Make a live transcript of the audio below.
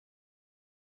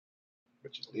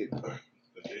But you didn't. I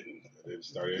didn't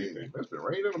start anything. It's been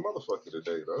raining a motherfucker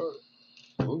today, dog.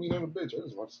 Gloomy than a bitch. I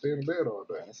just want to stay in bed all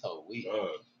day. This whole week.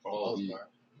 Oh, Yeah,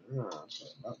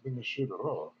 it's not been the shit at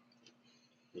all.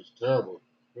 it's terrible.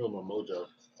 Feel my mojo.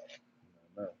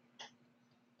 No.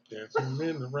 Dancing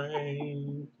in the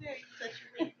rain.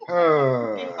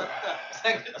 I'm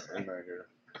not here.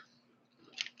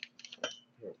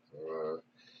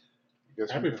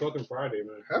 Guess Happy fucking Friday,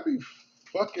 man. Happy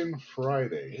fucking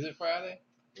Friday. Is it Friday?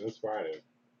 It's Friday.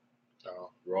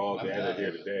 Oh, We're all I'm gathered done.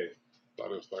 here today.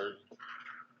 Thought it was Thursday.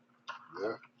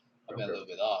 yeah. I've been a little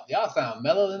bit off. Y'all sound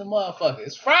mellow than the motherfucker.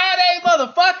 It's Friday,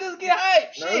 motherfuckers. Get hype.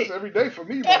 No, Shit. it's every day for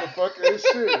me, motherfucker. It's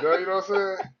shit, dog, you know what I'm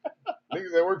saying?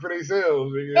 Niggas that work for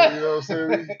themselves, nigga, you know what I'm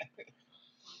saying?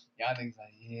 Y'all niggas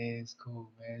like, yeah, it's cool,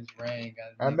 man. It's rain.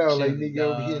 Got I know, like nigga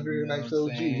over here doing nice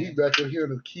OG. We back over here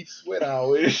in the Keith Sweat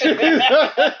hour and shit.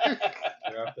 Yeah,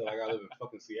 I feel like I live in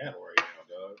fucking Seattle right now,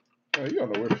 dog. Oh, you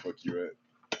don't know where the fuck you at.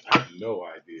 I have no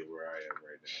idea where I am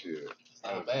right now. Shit. It's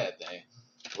not a bad thing.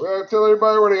 Well, tell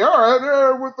everybody where they are.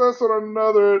 They're with us on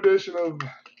another edition of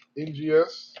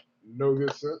NGS. No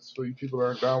good sense for you people that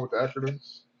aren't down with the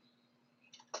acronyms.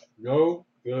 No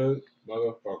good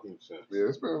motherfucking sense. Yeah,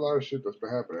 there's been a lot of shit that's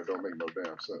been happening that don't make no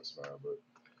damn sense, man. But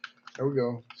there we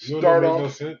go. You know Start what don't make no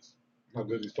off. sense? How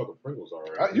good these fucking Pringles are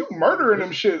right now. You murdering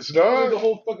them shits, The dog.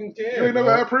 whole fucking can. You ain't never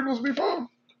dog. had Pringles before?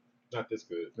 Not this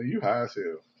good. Man, you high as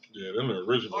hell. Yeah, them the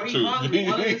original Or he too. hungry,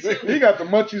 one of the two. He got the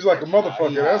munchies like a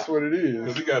motherfucker. Yeah. That's what it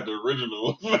Because is. he got the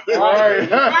original. Right. Right,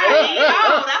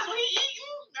 oh, that's what he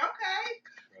eating? Okay.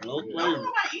 No No, flavor.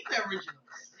 nobody eat the originals.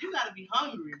 You gotta be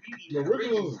hungry if you eat The the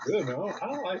original originals. is good, man. I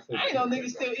don't like I ain't know niggas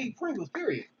still eat Pringles,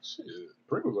 period. Shit.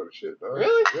 Pringles are the shit, dog.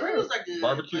 Really? Yeah. Pringles are good.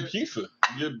 Barbecue but- pizza.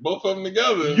 You get both of them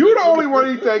together. You the only one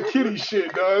to eat that kitty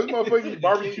shit, dog. This motherfucker eat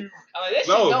barbecue. I mean, that shit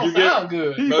No, don't you get- sound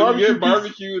good. He No, barbecue you pizza. get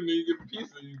barbecue and then you get the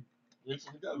pizza and you mix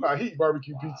them together. Nah, he eat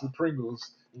barbecue pizza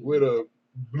Pringles with a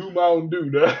Blue Mountain Dew,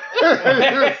 dog.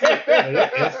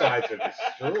 Insides are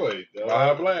destroyed, dog.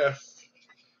 Baja Blast.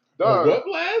 Dog, What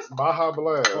blast? Baja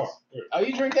Blast. Oh, good. Oh,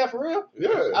 you drink that for real? Yeah.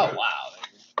 Oh,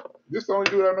 wow. This the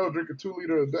only dude I know drink a 2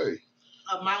 liter a day.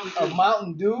 A Mountain A Dew.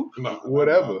 Mountain Dew? No,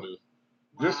 Whatever. no,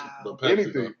 Just Wow. but Pepsi,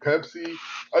 anything. Pepsi.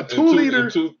 A In 2 liter.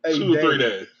 in two a or day. 3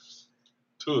 days.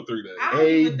 2 or 3 days. I don't A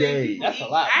even day. think people That's a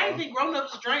eat. lot, I bro. didn't think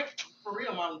grown-ups drank for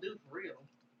real Mountain Dew for real.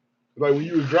 Like when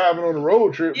you was driving on a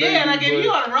road trip. Yeah, maybe, like if but-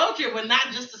 you on a road trip, but not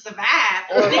just to survive.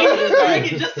 Or Nigga, you like-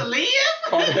 drink it just to live?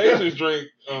 Caucasians drink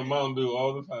Mountain Dew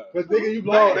all the time. But nigga, you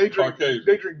No, black. they drink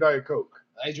Diet Coke.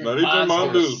 They drink No, they drink Mountain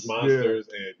Monsters. Dew. Monsters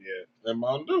and yeah, And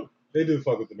Mountain Dew. they do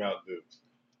fuck with the Mountain Dew.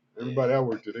 Everybody I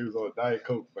worked with, they was on Diet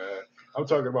Coke, man. I'm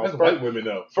talking about That's first, white women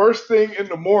though. first thing in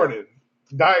the morning,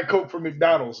 Diet Coke from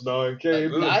McDonald's, dog. Okay,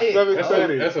 Diet Seven Coke?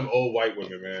 thirty. That's some old white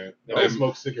women, man. They Hey, don't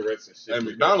smoke cigarettes and shit. And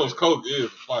McDonald's Coke is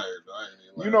fire, though. I ain't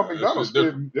even lying. You know, That McDonald's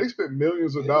shit's different. spend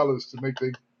millions of dollars to make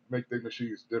their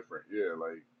machines different. Yeah,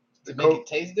 like To the make Coke, it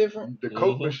taste different? the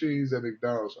Coke Mhm. machines at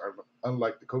McDonald's are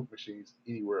unlike the Coke machines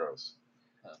anywhere else.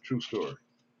 Huh. True story.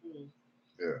 Mm.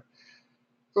 Yeah.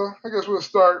 So I guess we'll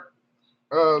start.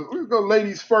 We'll go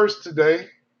ladies first today.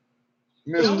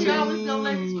 Miss Don't we T, always go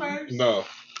ladies first? No.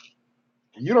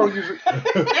 you don't usually.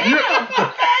 Damn,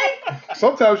 okay.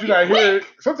 Sometimes you're not hearing.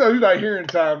 Sometimes you're not hearing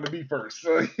time to be first.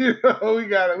 So we We come need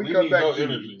back no to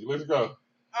energy. you. Let's go.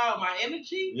 Oh, my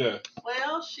energy? Yeah.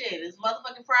 Well, shit, it's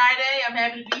motherfucking Friday. I'm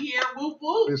happy to be here. Whoop,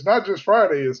 whoop. It's not just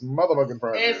Friday. It's motherfucking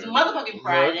Friday. It's motherfucking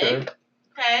Friday. Okay.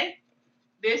 Okay.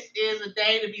 This is a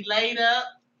day to be laid up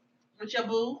with your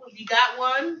boo. If you got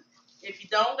one. If you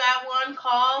don't got one,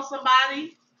 call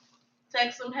somebody.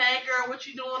 Text them, hey girl, what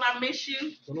you doing? I miss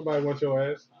you. Don't nobody want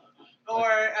your ass. Or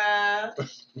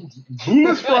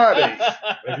Bootless Friday.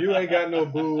 If you ain't got no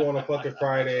boo on a fucking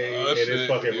Friday Oh, and shit.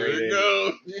 it's fucking Here we raining,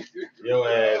 go. your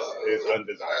ass is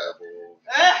undesirable.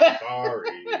 Sorry.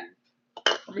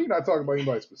 I mean, you're not talking about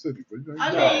anybody specific, but you know, I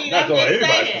you mean, not I'm to just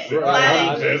anybody saying. specific. Right.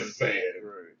 I'm just saying.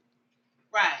 right.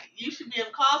 Right. You should be able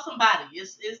to call somebody.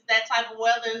 It's that type of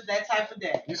weather. It's that type of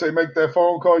day. You say make that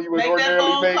phone call you would Make that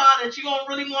ordinarily phone make. call that you don't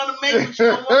really want to make, but you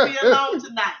don't want to be alone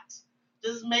tonight.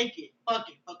 Just make it. Fuck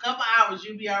it. For a couple hours,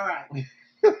 you'll be all right.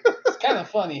 It's kind of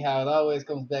funny how it always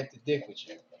comes back to dick with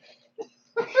you.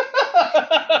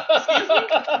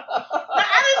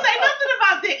 I didn't say nothing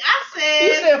about dick. I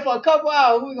You said, said for a couple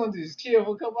hours, we're going to just chill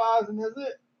for a couple hours and that's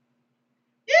it?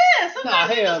 yeah, sometimes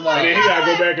Nah, you hell just no. want And then he gotta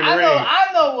go back in the rain. I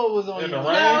know what was on In your the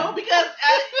mind. No, because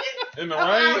In the a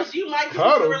couple rain? hours you might just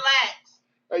Cuddle. relax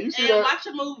Hey, you see and that? watch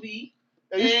a movie.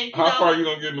 Hey, you, And, you How know, far you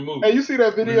gonna get in the movie? hey, you see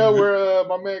that video where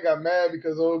my man got mad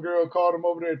because old girl called him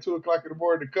over there at 2:00 in the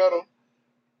morning to cuddle?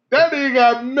 That nigga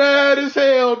got mad as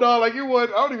hell, dog. Like it was.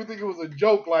 I don't even think it was a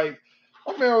joke. Like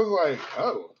My man was like,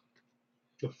 oh.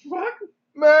 The fuck?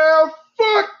 Man,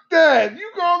 fuck that.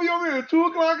 You call me over here at 2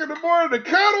 o'clock in the morning to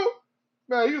cuddle?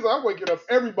 Man, he was like, I'm waking up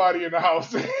everybody in the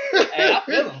house. Hey, I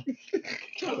feel him.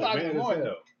 2 Like, o'clock in man the as morning.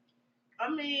 hell. I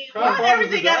mean, How why far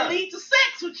everything does it gotta die? lead to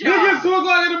sex with y'all? Nigga, it's 2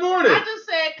 o'clock in the morning. I just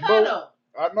said cuddle.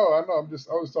 I know. I was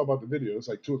talking about the video. It's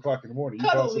like 2 o'clock in the morning. You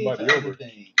call Cuddle leads somebody to over.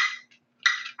 everything.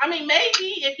 I mean,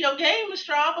 maybe if your game is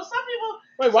strong, but some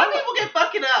people Wait, get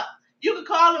fucking up. You could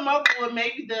call them over with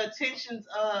maybe the intentions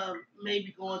of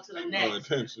maybe going to the No next.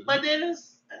 intention. But then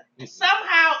it's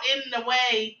somehow in the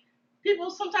way,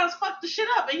 people sometimes fuck the shit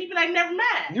up, and you be like, never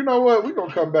mind. You know what? We're going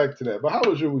to come back to that. But how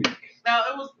was your week? No,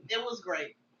 it was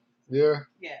great. Yeah?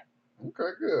 Yeah.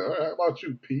 Okay, good. All right. How about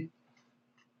you, P?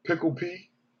 Pickle P?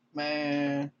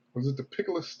 Man, Was it the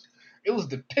picklest? it was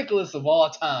the picklest of all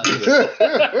time. Is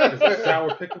it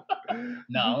sour pickle?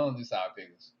 No, I don't do sour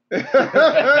pickles.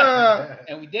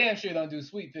 And we damn sure don't do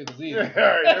sweet pickles Yeah, either.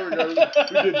 all right, there we go.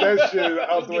 We get that shit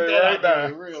out the Get way that right out the now.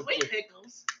 way real Sweet quick.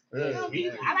 pickles. Yeah. You know,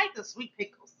 sweet I like the sweet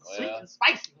pickles. The sweet Well, and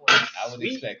spicy ones. I would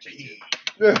expect you to.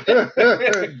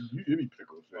 You any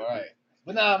pickles? All right.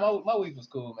 But nah, my week was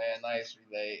cool, man. Nice,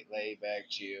 laid back,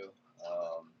 chill.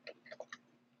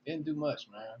 Didn't do much,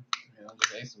 man. You know,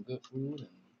 just ate some good food and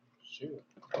chill.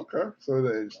 Okay, so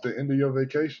it's the end of your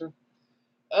vacation.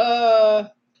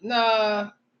 Nah.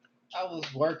 I was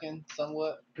working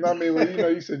somewhat. I mean,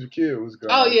 well, you said your kid was gone.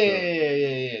 Oh yeah, so-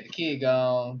 yeah. The kid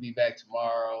gone. Be back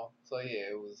tomorrow. So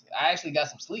yeah, it was. I actually got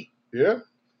some sleep. Yeah,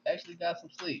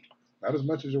 Not as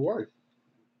much as your wife.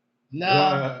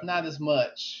 No, not as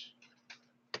much.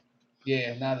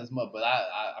 Yeah, not as much. But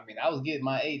I mean, I was getting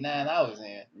my 8-9 hours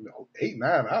in. No,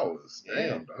 8-9 hours. Yeah.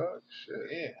 Damn, dog. Shit.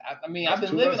 Yeah, I mean, That's I've been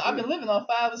too living. much I've been sleep. living on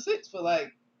 5 or 6 for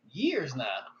like years now.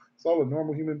 It's all a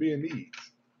normal human being needs.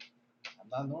 I'm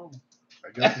not normal.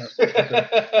 I guess not.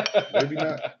 Okay. Maybe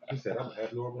not. He said, I'm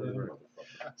abnormal as a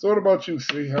motherfucker. So what about you,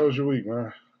 C? How was your week,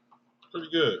 man? Pretty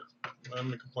good.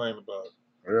 Nothing to complain about.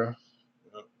 Yeah.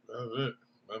 Yep, that's it.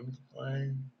 Nothing to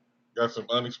complain. Got some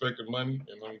unexpected money,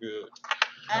 and I'm good.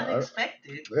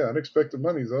 Unexpected. Yeah, unexpected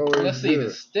money is always Let's see. good.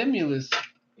 The stimulus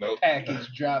Nope. package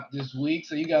dropped this week,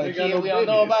 so you got a Ain't got kid no we don't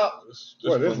know babies. about. It's just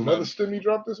What, there's my another money. stimmy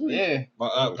drop this week? Yeah. My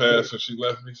aunt Oh, passed shit. and she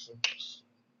left me some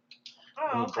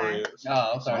Oh, okay. bread. Oh, I'm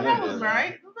Well, sorry. that was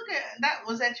right. Look at that.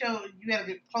 Was that you had a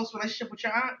good, close relationship with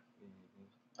your aunt?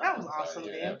 That was awesome,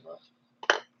 Yeah, man. bro.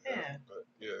 Yeah. But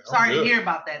yeah, I'm Sorry to good. hear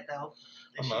about that though.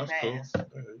 That I'm she not cool. passed. Yeah,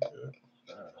 you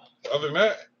good. Other than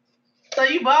that, So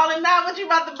you balling now? What you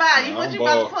about to buy? Nah, What I'm you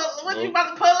about to balled. pull? What you Nope. about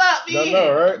to pull up? I Yeah.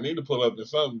 know, I right? need to pull up in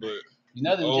something, but You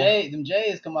know them Oh.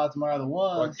 J's come out tomorrow. The like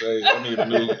ones. Jay, I need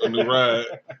a new ride.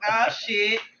 Oh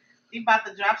shit! He about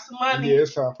to drop some money Yeah,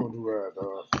 it's time for a new ride,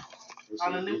 dog. This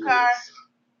on a is- new it car. is.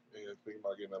 Yeah, thinking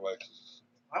about getting a Lexus.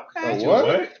 Okay. Oh,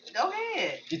 what? Go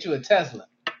ahead. Get you a Tesla.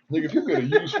 Nigga, if you get a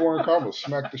used foreign car, I'm gonna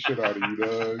smack the shit out of you,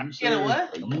 dog. You Get a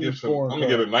what? A I'm gonna used get foreign I'm car.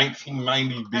 gonna get a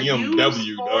 1990 A BMW,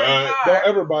 used foreign dog. car. Don't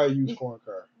ever buy a used foreign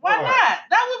car. Why Why? not?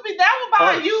 That would buy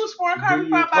Parts. a used foreign car. Do You you-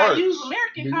 probably buy a parts. used Do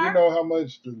American you car. know how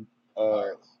much the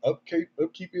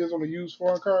upkeep is on a used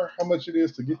foreign car? How much it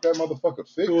is to get that motherfucker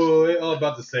fixed? Cool, they all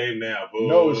about the same now, boo.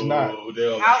 No, it's not. They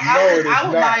all I would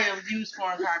not. buy a used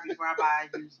foreign car before I buy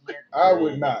a used American. I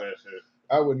would not. That shit.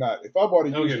 I would not. If I bought a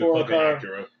I don't used get a foreign fucking car,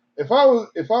 Acura. if I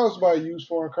was to buy a used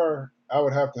foreign car, I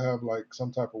would have to have like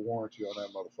some type of warranty on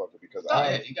that motherfucker because Oh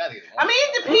yeah, you gotta get one. I mean,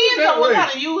 it What is depends that on what way?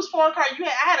 kind of used foreign car you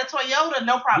had. I had a Toyota,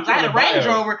 no problems. You I had a gotta Range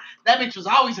buy a- Rover. That bitch was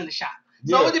always in the shop.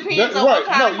 So Yeah, it depends that- on what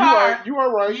right. kind of No, car you are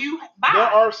right. you buy. There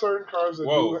are certain cars that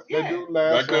Whoa. do Yeah.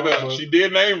 last Back that long, up. but She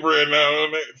did name brand now.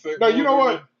 On that. No, you know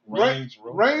what? Range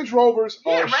Rover. Range Rovers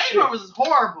yeah, are Range shit. Rovers is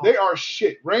horrible. They are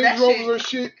shit. Range That Rovers shit are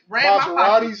shit. ran my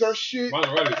pockets. Maseratis are shit.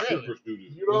 Maserati Really? super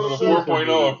student. You know what I'm Was it a saying?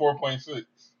 4.0 or 4.6?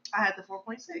 I had the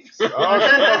 4.6. Oh,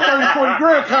 shit, about 30, 40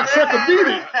 grand, cocksucker, beat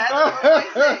it.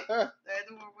 I had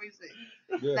the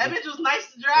 4.6. Yeah, That bitch was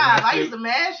nice to drive. I used to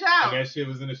mash And out. that shit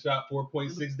was in the shop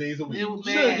 4.6 days a week. It was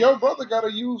shit, mad. your brother got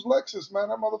a used Lexus, man.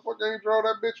 That motherfucker ain't drove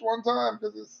that bitch one time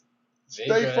because it's They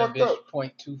stay drove fucked that bitch up.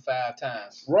 0.25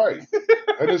 times. Right.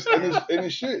 and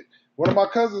it's shit. One of my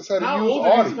cousins had a How used old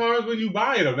are these Audi. cars when you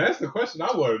buying them? That's the question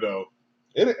I want to know.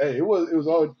 It was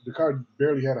all the car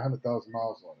barely had 100,000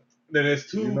 miles on it. Then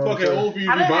it's too You know what I'm fucking saying? old for you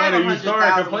I to be didn't buying have a used car and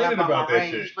 100,000 complaining when I bought about my that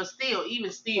Range, shit. but still,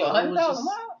 even still, it was 100,000 just,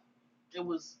 miles. it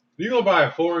was. You gonna buy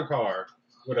a foreign car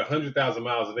with 100,000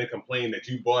 miles and then complain that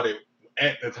you bought it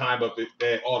at the time of it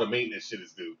that all the maintenance shit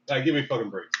is due? Like, give me fucking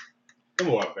breaks. Come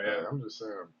on, Yeah, man. I'm just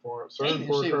saying, certain Ain't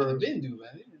foreign shit would have cars. been due,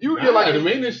 man. You Nah, get like the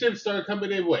maintenance shit started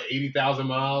coming in 80,000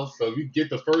 miles. So if you get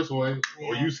the first one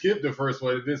or Yeah. you skip the first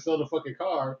one and then sell the fucking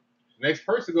car, Next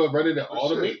person go run into all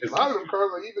the Shit, maintenance. a lot of them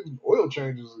cars, like even oil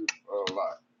changes, a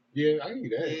lot. Yeah, I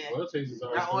need that. Yeah. Oil changes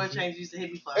are My oil expensive. change used to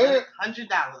hit me for And-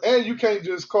 $100. And you can't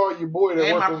just call your boy that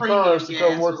And work my on premium cars to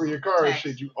come gas work was with your car and taxed.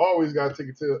 shit. You always got to take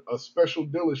it to a special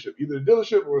dealership, either a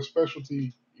dealership or a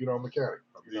specialty, mechanic.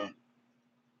 You know,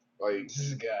 like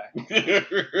This guy.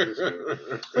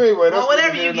 anyway, that's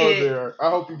whatever neither here you nor get. there. I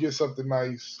hope you get something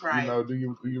nice. Right. Do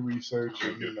your research You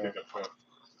and get a pickup truck.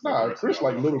 Nah, Chris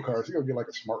like little cars. He gonna get like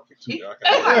a Smart for two. Yeah,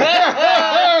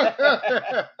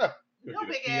 I Your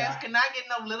big ass cannot get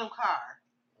no little car.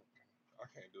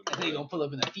 can't do And he that. gonna pull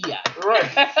up in a Fiat.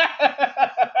 Right.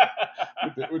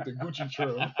 with the Gucci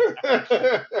trim.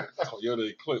 Toyota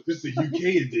Eclipse. This is the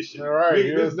UK edition. All right,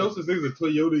 Nigga, there's yes. no such thing as a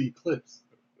Toyota Eclipse.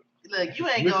 Look, you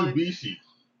ain't going. Mitsubishi.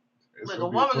 It's Look, a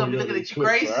gonna be woman gonna be Toyota looking at you Eclipse,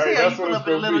 crazy. all right? Hell, That's you what pull it's up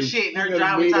in a gonna little be. shit and her You got a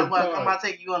driving made talking up about, car. I'm about to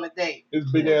take you on a date. His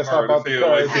big ass Hard hop to out the tell, car.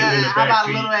 like, and sitting in shit. the How about a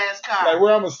backseat. little ass Like car?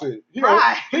 where I'ma sit?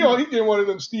 Right. He getting one of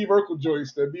them Steve Urkel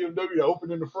joints that BMW that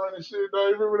open in the front and shit. Dog,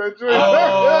 you remember that joint?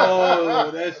 Oh,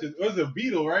 that shit. Was a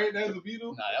Beetle, right? That was a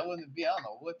Beetle? Nah, that wouldn't be. I don't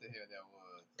know what the hell that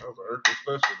was. That was an Urkel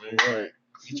special, man. Right.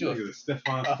 Get you Nigga,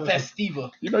 Stefan a Stefan.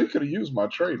 Festiva. You could have used my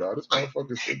tray, dog. This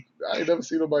motherfucker said, I ain't never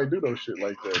seen nobody do no shit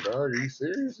like that, dog. Are you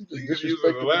serious? You You just can use it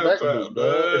disrespected a the laptop, MacBook, dog.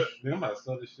 dog. Man, I'm about to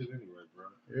sell this shit anyway, bro.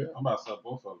 Yeah. I'm about to sell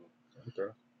both of them. Okay.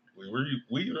 Wait, where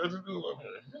you residue up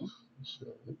here?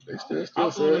 Shit. They still I'll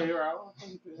throw it in say. here. I'll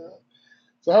fucking pick it up.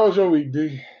 So how was your week,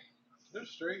 D? They're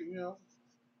straight,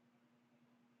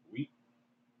 Week.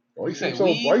 Why you say seem so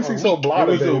weed why you or seem so week? blah It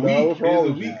was today, a dog? week. What's It wrong was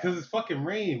a with you? week because it's fucking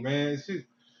rain, man. It's just,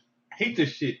 I hate this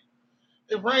shit.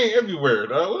 It rained everywhere,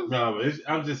 dog. No, but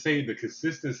I'm just saying the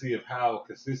consistency of how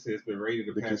consistent it's been raining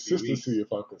the The past few weeks. consistency of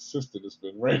how consistent it's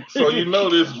been raining. So you know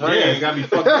this Yeah, rain it's gotta be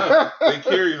fucked up. it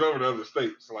carries over to other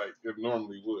states like it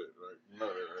normally would, right? You know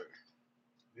that, right?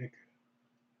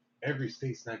 Nigga, every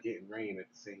state's not getting rain at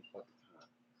the same fucking time.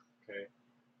 Okay,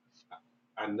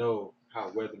 I know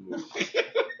how weather moves.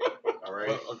 All right,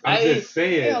 Well, okay. I'm just I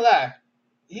saying. ain't lie.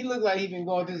 He looked like he been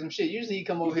going through some shit. Usually he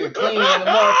come over here clean the motherfucker.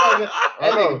 I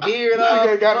That know. nigga beard This nigga off.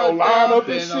 ain't got no fucked line up and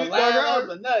no shit, line dog. up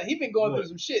or nothing. He been going Look, through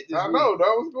some shit this I week. know,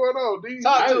 dog. What's going on, D?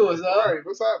 Talk to us, dog. Right,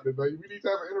 what's happening, baby? We need to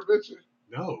have an intervention.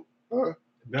 No, Huh?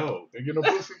 no. Ain't get no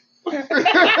pussy.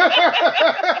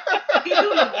 He do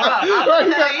look rough.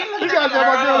 Right, you He look got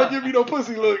my girl rough. to give you no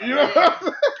pussy look, you know?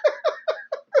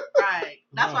 Right.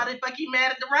 That's why they fuck you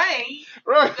mad at the rain.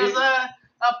 Right. Because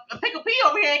a Pickle P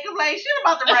over here ain't complain shit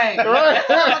about the rain. Right.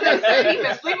 That's what they say. He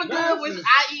been sleeping good, which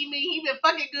i.e. me, he been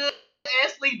fucking good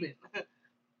and sleeping.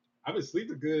 I've been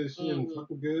sleeping good, shit, and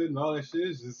fucking good, and all that shit.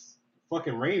 It's just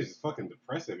fucking rain is just fucking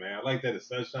depressing, man. I like that the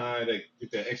sunshine, that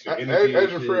get that extra energy. As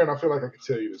and your shit. friend, I feel like I can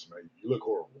tell you this, man. You look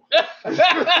horrible.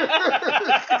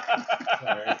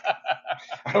 Alright.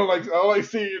 I don't like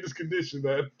seeing you in this condition,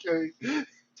 man. Okay. I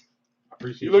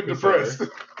appreciate You look your concern.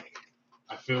 depressed.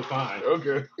 I feel fine.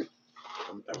 Okay.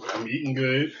 I'm eating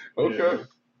good. Okay. Yeah.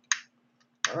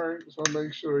 All right. Just want to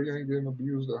make sure you ain't getting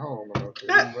abused at home. Or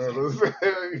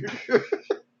nothing.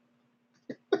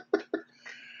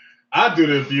 I do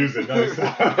the abusing. No, Okay. All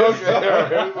right.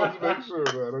 I just want to make sure,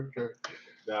 man. Okay.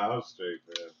 Nah, I'm straight,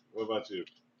 man. What about you?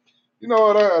 You know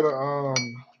what? I had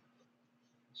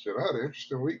an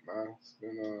interesting week, man.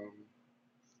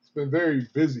 It's been very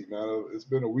busy, man. It's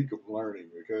been a week of learning.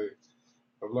 Okay,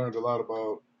 I've learned a lot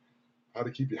about how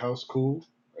to keep your house cool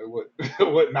and what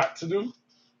what not to do.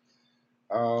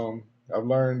 I've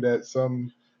learned that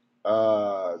some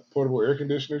portable air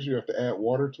conditioners you have to add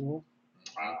water to them.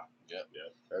 Yep.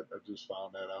 I just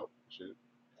found that out. Shit,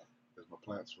 because my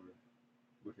plants were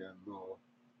looking a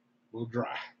little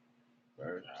dry.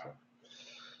 Right. So,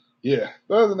 yeah.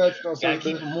 But other than that, you know, Gotta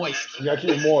keep it moist. You gotta keep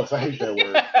it moist. I hate that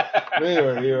word. But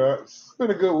anyway, yeah, it's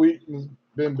been a good week. It's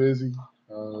been busy.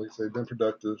 Like I say, been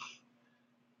productive.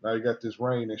 Now you got this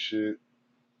rain and shit.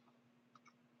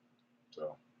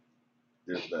 So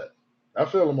there's that. I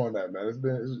feel them on that, man. It's the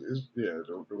rain. There's is been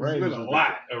a ridiculous.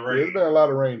 lot of Yeah, rain. there's been a lot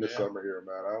of rain this Yeah. summer here,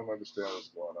 man. I don't understand what's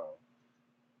going on.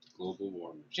 Global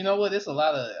warming. But you know what? There's a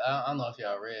lot of, I don't know if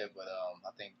y'all read, but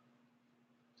I think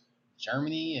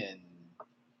Germany and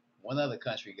one other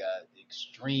country got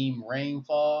extreme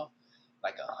rainfall.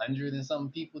 Like 100 and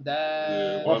something people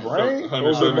died. What, rain?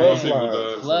 171 people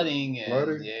Mudslides? died. Flooding and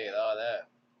Flooding? yeah, all that.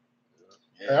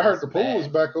 Hey, I heard the it's pool was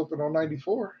bad. back open on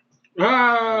 94.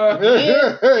 Ah!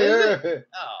 Yeah. Oh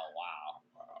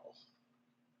wow.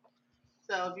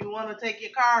 So if you want to take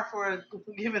your car for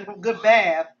giving a good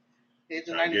bath, it's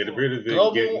a Try to get 94. rid of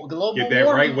it. Global Get that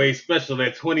warming. right way special,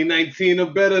 that 2019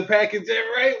 or better package, that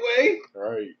right way.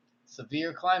 Right.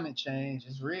 Severe climate change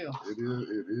is real. It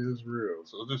is real.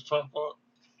 So is this Trump fault?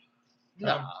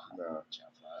 Nah. Nah.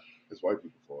 It's white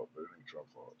people's fault, but it ain't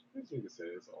Trump's fault. This nigga said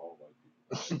it's all white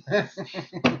people.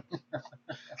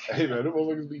 Hey man, them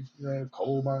motherfuckers be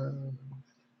coal mine.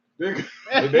 Nigga,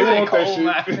 They want that Coal shit.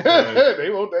 mine. They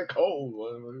want that coal,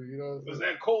 you know. was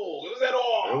that coal? Was that They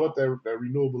all? want that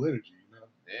renewable energy, you know.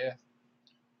 Yeah.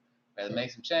 Better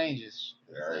make some changes.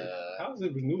 Right. How is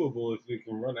it renewable if it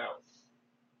can run out?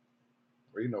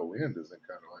 Well, you know, wind isn't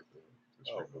kind of like the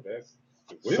Oh, but that's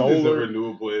the wind is a Solar.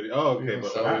 renewable energy. Oh, okay, Yeah,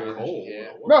 but solar not energy, coal.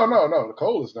 yeah. No. The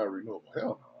coal is not renewable.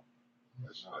 Hell no.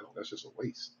 That's just a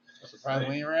waste. Surprised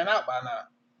we ain't ran out by now.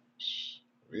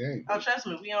 We ain't. Oh, trust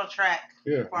me, we on track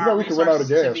Yeah. for You know our we can run out of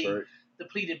resources to gas, be right?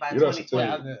 depleted by You know, that's a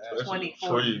 2020. thing. Especially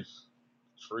 2040.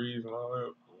 trees and all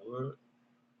that. What?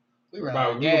 We ran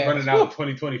out of We were gas. running out in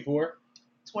 2024.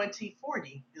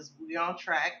 2040 is we on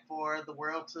track for the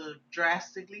world to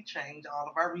drastically change, all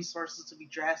of our resources to be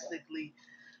drastically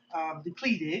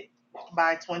depleted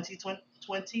by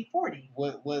 2040.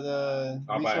 What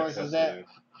I'll buy a resource Tesla is that? then.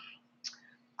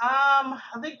 I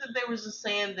think that they was just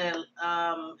saying that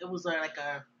it was like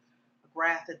a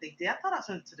graph that they did. I thought I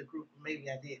sent it to the group, but maybe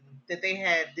I didn't. That they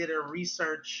did a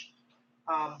research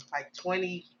like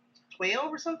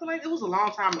 2012 or something like that. It was a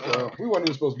long time ago. We wasn't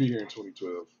even supposed to be here in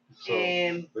 2012. So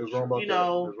And they was wrong about you that.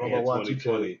 know, They was wrong about Y2K.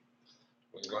 2020.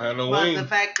 We ain't gonna have no but wings. the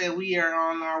fact that we are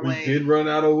on our We way did run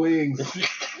out of wings.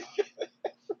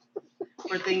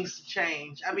 for things to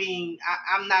change. I mean,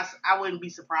 I wouldn't be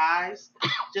surprised.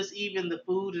 Just even the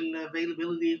food and the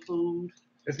availability of food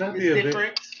It's not is the event.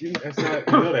 different. That's not.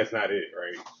 You know that's not it,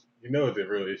 right? You know what the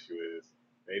real issue is.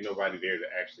 Ain't nobody there to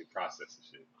actually process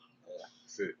the shit.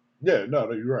 That's it. Yeah,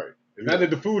 no, you're right. It's not that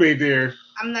the food ain't there.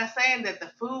 I'm not saying that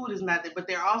the food is not there, but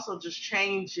they're also just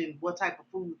changing what type of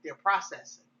food they're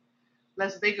processing.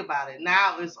 Let's think about it.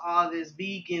 Now it's all this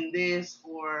vegan this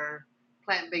or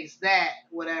plant-based that,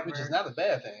 whatever. Which is not a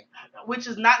bad thing. Which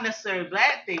is not necessarily a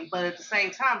bad thing, but at the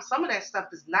same time, some of that stuff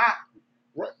is not.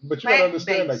 Right, but you gotta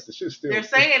understand, Plant-based. like the shit's still. They're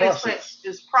saying processed.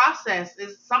 it's processed.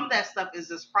 Some of that stuff is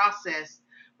just processed.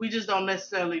 We just don't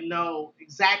necessarily know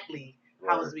exactly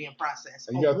how Right. it's being processed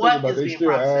And or you gotta what think about is they being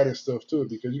still adding processed. stuff to it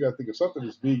because you gotta think if something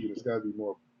is vegan, it's gotta be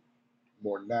more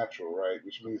natural, right?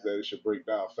 Which means that it should break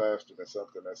down faster than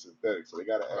something that's synthetic. So they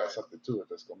gotta add Right. something to it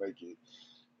that's gonna make it,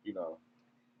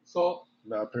 Salt.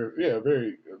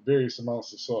 various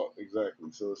amounts of salt,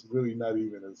 exactly. So it's really not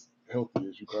even as healthy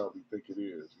as you probably think it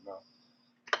is,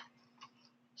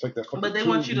 It's like that fucking But they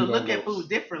want tube you to meat look at almost. food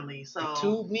differently. So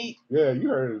Tube meat, Yeah, you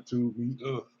heard of the tube meat.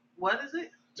 Ugh. what is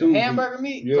it? the Tube hamburger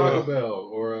meat. Yeah. Taco Bell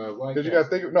or White Because you Castle.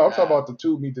 gotta think. No, I'm talking about the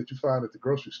tube meat that you find at the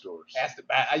grocery stores. That's the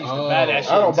bad. I used to Oh. buy that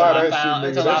shit. I don't until buy I that found, shit, nigga.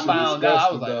 Until That I shit found out,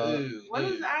 I was disgusting, like, dog. ew. What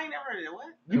is ew. it? I ain't never heard of it. What?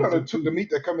 You know the meat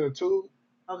that come in a tube.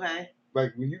 Okay.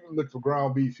 Like when you look for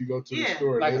ground beef, you go to the Yeah.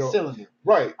 store. And Like they a don't. cylinder.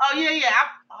 Right. Oh yeah.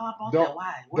 I bought Don't- that.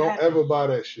 Why? What Don't happened? ever buy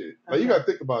that shit. Like you Okay. gotta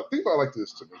think about it like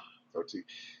this to me, OT.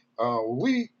 When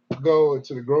we go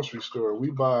into the grocery store, we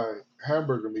buy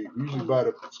hamburger meat. We usually buy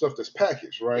the stuff that's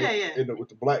packaged, right? Yeah. With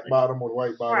the black bottom or the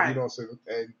white bottom. Right. You know what I'm saying?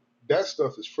 And that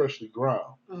stuff is freshly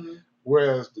ground. Mm-hmm.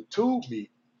 Whereas the tube meat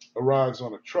arrives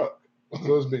on a truck.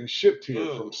 So it's been shipped here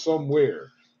from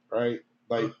somewhere, right?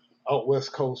 Like out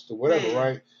West Coast or whatever, Yeah.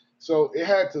 right? So it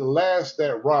had to last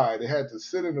that ride. It had to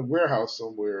sit in a warehouse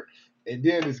somewhere, and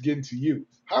then it's getting to you.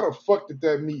 How the fuck did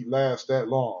that meat last that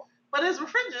long? But it's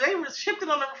refrigerated. They shipped it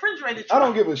on a refrigerated I truck.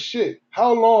 don't give a shit.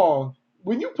 How long?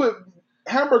 When you put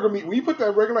hamburger meat, when you put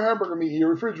that regular hamburger meat in your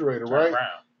refrigerator, Turn right?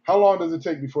 around. How long does it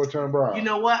take before it turns brown? You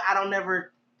know what? I don't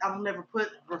never put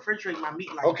refrigerate my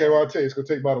meat like Okay, that. well I'll tell you, it's gonna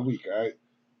take about a week, all right?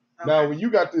 Okay. Now when you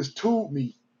got this tube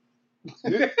meat,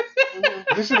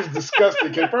 Mhm. this shit is disgusting.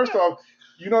 Okay, first off,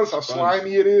 you notice how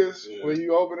slimy it is when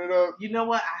you open it up. You know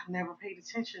what? I never paid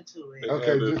attention to it. Yeah.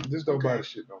 Okay, just don't buy Okay. the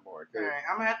shit no more. All Okay. right,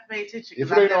 I'm gonna have to pay attention. If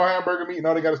 'cause it ain't I no never- hamburger meat and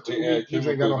all they got is tube They add meat, just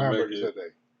ain't got no chemicals to make hamburgers it- that day.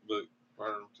 Look,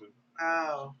 burn too.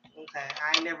 Oh, okay.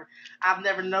 I've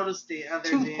never noticed it other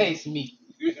than. Toothpaste meat.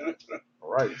 All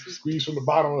right, squeeze from the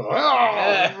bottom.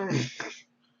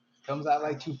 Comes out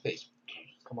like toothpaste.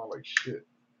 Come on, like shit.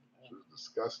 This is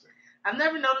disgusting. I've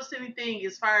never noticed anything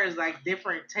as far as like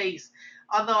different tastes.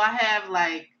 Although I have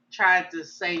like tried to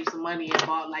save some money and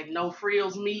bought like no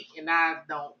frills meat, and I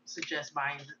don't suggest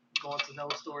going to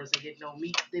those stores and get no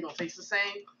meat. They don't taste the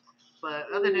same. But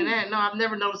other than that, no, I've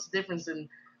never noticed a difference in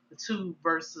the tube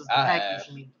versus the I packaged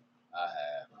have. meat. I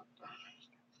have.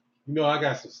 You know, I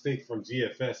got some steak from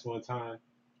GFS one time,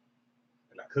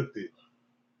 and I cooked it,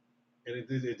 and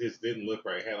it just didn't look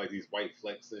right. It had like these white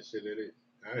flecks and shit in it.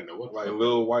 I didn't know what. Like the a fuck.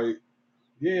 little white.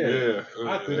 Yeah.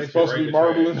 I threw that It's shit supposed right to in be the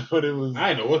trash. marbling, but it was I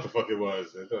didn't know what the fuck it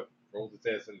was. I rolled its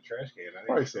ass in the trash can. I didn't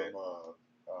probably eat that. some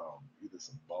either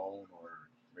some bone or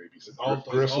maybe some It's all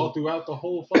gristle. throughout the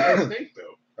whole fucking steak,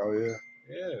 though. Oh yeah,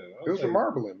 Yeah. it was the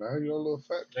marbling, man. You know, a little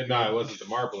fat. No, it wasn't the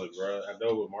marbling, bro. I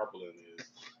know what marbling is.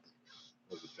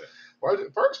 What's it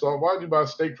that? First off, why'd you buy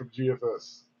steak from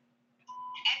GFS?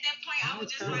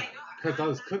 Because I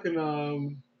was cooking,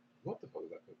 what the fuck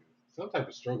was I cooking? Some type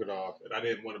of stroganoff, and I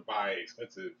didn't want to buy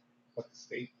expensive fucking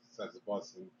steak, so I just bought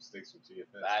some steaks from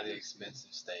GFS. Buy the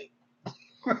expensive steak.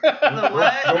 The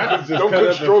what? Don't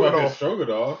cook stroganoff.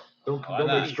 Stroganoff. Don't Why make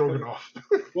not? stroganoff.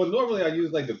 Well, normally I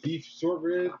use like the beef short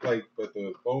rib, but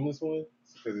the boneless one,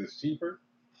 because it's cheaper.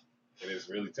 And it's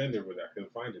really tender, but I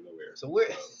couldn't find it nowhere. So where?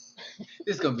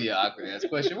 This is gonna be an awkward ass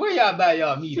question. Where y'all buy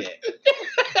y'all meat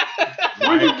at?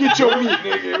 Where you get your meat,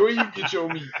 nigga? Where you get your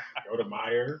meat? Go to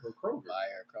Meijer or Kroger.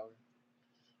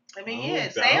 I mean, Oh, yeah,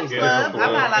 down Sam's here. Club. I buy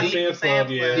a lot of Sam's meat from Sam's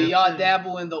Club, Club. Do y'all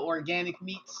dabble in the organic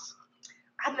meats?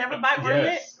 I never buy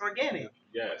Yes. organic.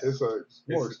 Yes. It's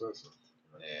more expensive.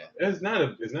 Yeah. It's not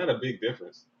a big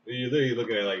difference. You're literally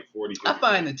looking at like 40. I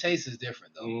find the taste is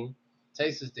different though. Mm-hmm.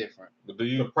 Taste is different. But do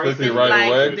you The price cook it is right Like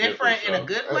away? different in a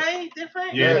good way.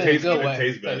 Different. Yeah, Yeah, it tastes good good. way. It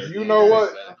tastes better. You Yeah, know it's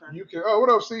what? better. You can. Oh, what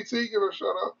up, CT? Give a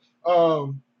shout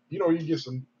out. You know, you can get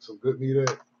some good meat at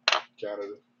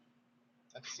Canada.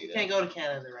 I can see You that. can't go to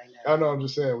Canada right now. I know. I'm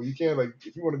just saying. Well, you can, like,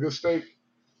 if you want a good steak,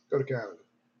 go to Canada.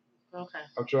 Okay.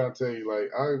 I'm trying to tell you, like,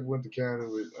 I went to Canada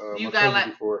with You my got, cousin like-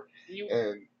 before, You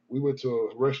and we went to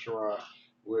a restaurant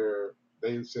where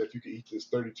they said if you could eat this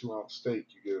 32-ounce steak,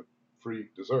 you get free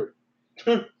dessert.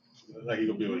 Like you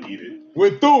gonna be able to eat it.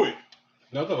 Went through it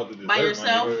No, I'm talking about the dessert. By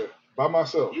yourself? man. by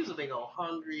myself. was a big old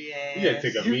hungry ass. You had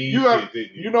to take a You- meat you have- shit,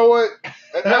 didn't you? You know what?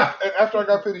 And after I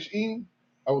got finished eating,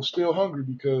 I was still hungry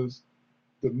because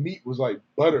the meat was like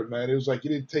butter, man. It was like it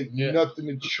didn't take Yeah. nothing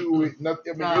to chew it.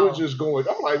 Nothing. I mean, it No. was just going.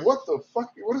 I'm like, what the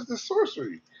fuck? What is this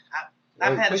sorcery?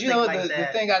 I've had a But you steak know like the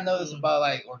that. thing I noticed about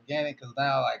like organic, because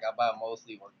now like I buy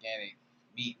mostly organic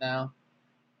meat now.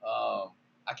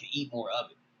 I can eat more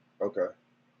of it. Okay.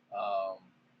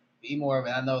 Eat more of it.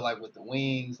 I know like with the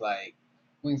wings, like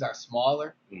wings are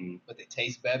smaller, Mhm. but they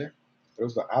taste better. It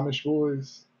was the Amish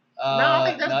boys. I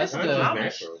think that's it's That's good. good. just Amish.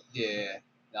 natural. Yeah.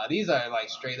 Now these are like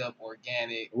straight up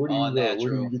organic, Where do you all go? Where do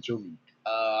natural. you get your meat?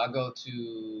 I go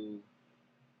to.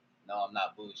 No, I'm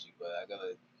not bougie, but I go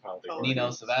to Oh, Nino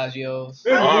Savaggio's.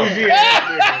 This Oh. bougie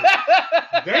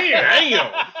ass nigga.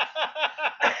 Damn.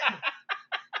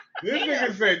 This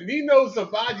nigga said Nino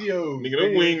Savaggio. Nigga,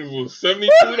 them wings was $72.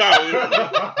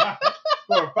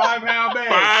 For a 5-pound bag.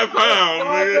 5 pounds,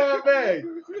 man. 5-pound bag.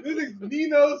 This is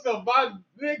Nino Savaggio.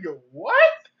 Nigga, what?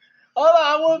 Hold on,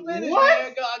 I won't finish, What?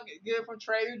 man. Go, I get it from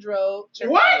Trader Joe.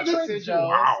 What? Trader This is- Joe's.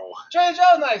 Wow. Trader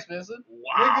Joe's not expensive.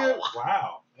 Nigga,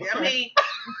 wow. Yeah, I Okay. mean,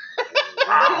 you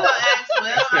gonna ask,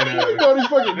 well, I mean, You know these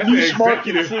fucking That's niche markets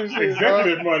executive, and shit,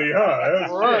 executive money, huh?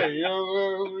 That's right? shit. You know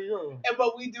what I'm saying? And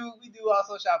but we do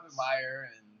also shop at Meijer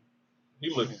and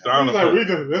You look He's down like, upon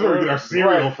that's where we get our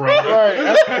cereal Right, from.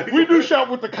 Right. We do shop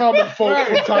with the common folk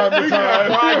from time to We get our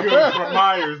dry time. goods from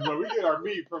Myers, but we get our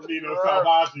meat from Nino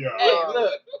Salvaggio. hey,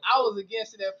 look, I was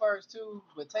against it at first too,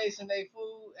 but tasting their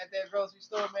food at that grocery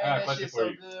store, man, I got a that question shit's for so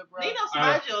you. good, bro. Nino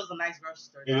Savaggio is a nice grocery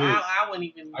store. It is. I wouldn't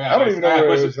even. I don't even know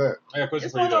where it's at. I got a question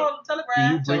It's for you one though. on Telegraph.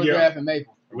 Do you bring your Telegraph and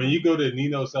Maple. when you go to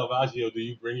Nino Salvaggio, do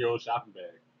you bring your own shopping bag?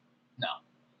 No.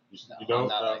 You, No, you don't. I'm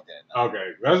not like that. No.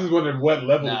 Okay, I was just wondering what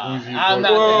level Nah, of bougie you I'm go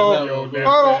not to. Well, that level.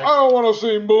 I don't want to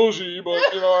seem bougie, but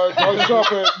you know, I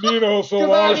shop at Nino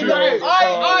Savaggio. I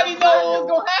already know what's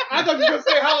gonna I happen. thought you were gonna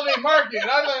say holiday market.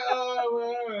 I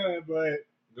was like, but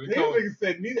They these told- niggas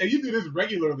said, and you do this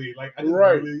regularly. Like, I just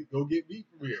Right. really go get meat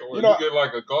from here. So You you, know- get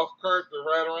like a golf cart to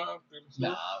ride around through the store?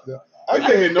 Nah. I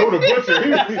said no to butcher.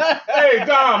 Hey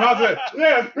Dom, how's that?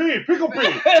 Yeah, it's Pete, pickle Pete.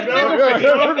 You know?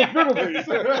 Yeah, pickle Pete.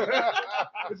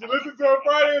 Did you listen to it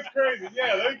Friday? It's crazy.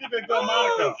 Yeah, let me get that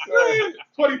Delmonico.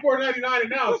 $24.99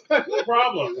 an ounce. No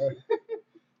problem.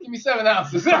 Give me 7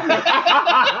 ounces.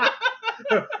 I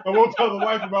won't tell the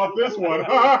wife about this one.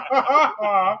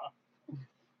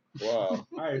 Wow.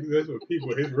 I do this with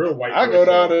people. His real white. I boy go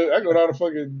down song. to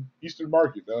fucking Eastern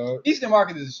Market, dog. Eastern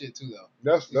Market is a shit too, though.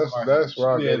 That's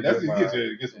where I Yeah, go that's to you get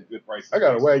my. get some good prices. I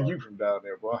got a Wagyu from down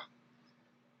there, boy.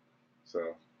 So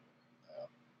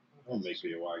Don't make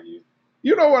me a Wagyu.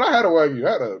 you know what? I had a Wagyu.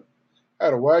 I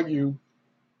had a Wagyu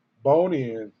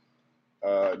bone-in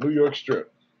New York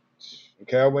strip.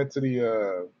 Okay, I went to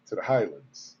the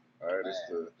Highlands. All right,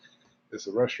 it's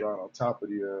a restaurant on top of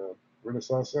the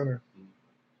Renaissance Center.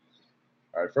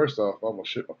 All right, first off, I almost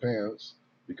shit my pants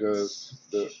because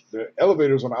the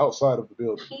elevator's on the outside of the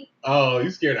building. Oh, you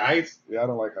scared of heights? Yeah, I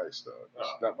don't like heights, dog. It's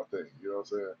Oh. not my thing. You know what I'm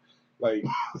saying? Like,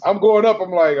 I'm going up. I'm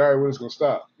like, all right, where's it gonna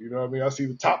stop? You know what I mean? I see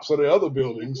the tops of the other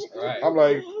buildings. Right. I'm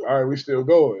like, all right, we still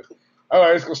going. All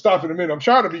right, it's gonna stop in a minute. I'm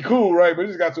trying to be cool, right? But it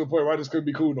just got to a point where I just couldn't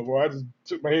be cool no more. I just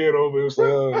took my head over and was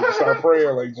like, started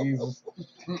praying, like, Jesus,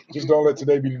 just don't let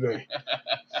today be today.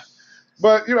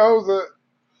 But it was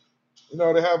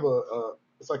they have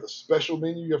it's like a special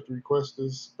menu. You have to request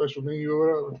this special menu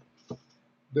or whatever.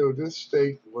 Dude, this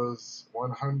steak was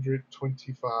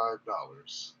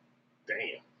 $125. Damn.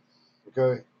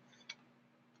 Okay.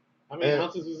 How many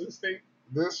ounces was this steak?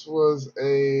 This was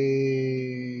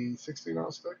a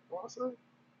 16-ounce steak, I want to say.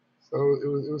 So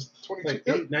it was 22. Like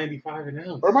 $8.95 an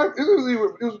ounce. Or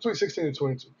it was between 16 and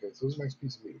 22. Okay, so it was a nice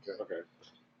piece of meat. Okay.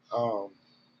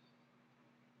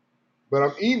 But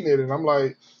I'm eating it and I'm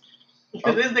like, this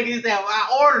nigga said, well,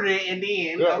 I ordered it and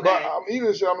then. yeah, Okay. but I'm eating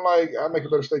this shit. I'm like, I make a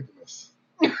better steak than this.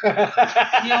 You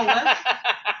know what?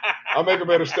 I'll make a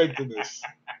better steak than this.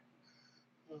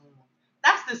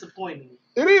 That's disappointing.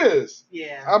 It is.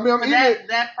 Yeah. I mean, I'm eating it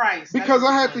that price. because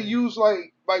I had to use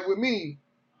like with me,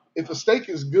 if a steak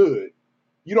is good,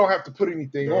 you don't have to put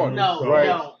anything on it. No,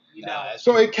 right? you don't.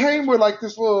 So it came with like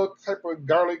this little type of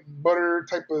garlic butter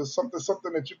type of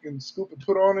something that you can scoop and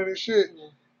put on it and shit.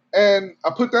 And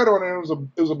I put that on and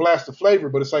it was a blast of flavor,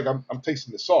 but it's like I'm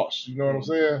tasting the sauce. You know what I'm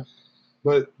saying?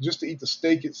 But just to eat the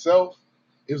steak itself,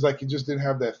 it was like it just didn't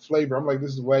have that flavor. I'm like,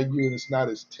 this is Wagyu and it's not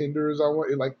as tender as I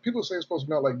want. It, like people say it's supposed to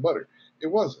melt like butter. It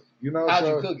wasn't. How'd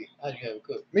you cook it? How'd you have it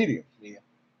cooked? Medium.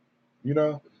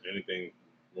 Anything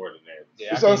more than that.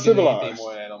 Yeah, It's I can't do uncivilized. anything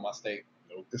more than that on my steak.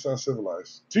 Nope. It's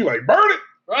uncivilized. So you like, burn it!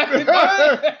 Right?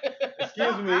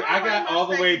 Excuse me, I got all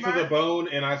the way to the bone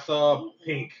and I saw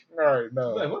pink. All right,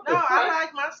 no. Like, what the No, fuck? I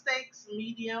like my steaks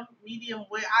medium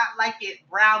well. I like it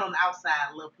brown on the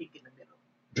outside, a little pink in the middle.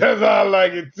 That's how I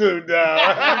like it too, dog.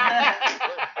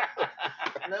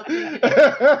 Little pink.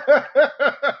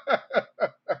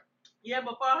 Yeah,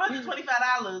 but for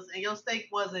 $125 and your steak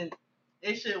wasn't,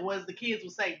 the kids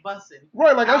would say bussin'.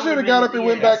 Right, like I should have got up and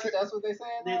went back. That's what they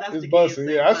saying? Yeah, that's It's the kids busting.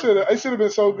 say Yeah, I should bussin'. have been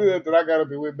so good that I got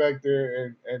up and went back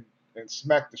there and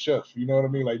smacked the chef. You know what I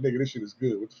mean? Like, nigga, this shit is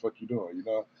good. What the fuck you doing?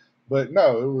 But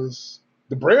no,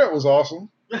 the bread was awesome.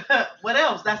 What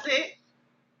else? That's it?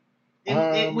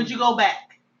 Would you go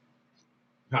back?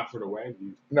 Not for the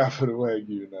Wagyu. Not for the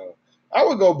Wagyu, no. I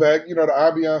would go back. The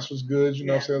ambiance was good.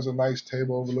 Yeah. So there was a nice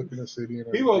table overlooking the city.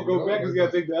 And He won't go back because he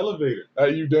got to take the elevator.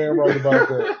 You damn right about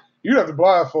that. You'd have to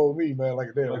blindfold me, man, like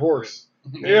a damn horse.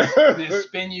 Yeah. They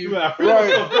spin you. I feel Right.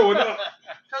 myself going up.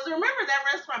 Because remember that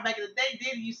restaurant back in the day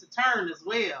did used to turn as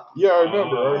well. Yeah, I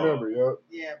remember, yeah.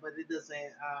 Yeah, but it doesn't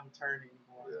turn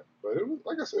anymore. Yeah. But it was,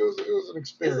 like I said, it was an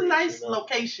experience. It's a nice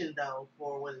location though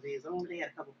for what it is. I mean, they had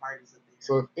a couple parties up there.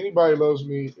 So if anybody loves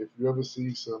me, if you ever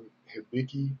see some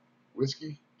Hibiki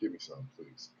whiskey, give me some,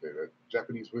 please. Okay, that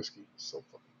Japanese whiskey is so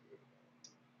fucking good.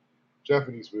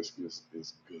 Japanese whiskey is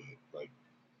good. Like,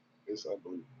 it's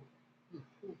unbelievable.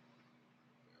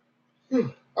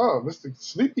 Oh, Mr.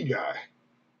 Sleepy Guy.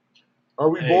 Are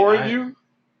we boring you?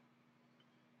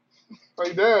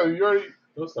 Like, damn, you already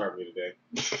Don't start me today.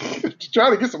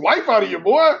 trying to get some life out of you,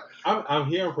 boy. I'm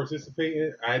here. I'm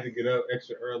participating. I had to get up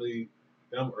extra early.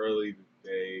 I'm early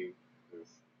today.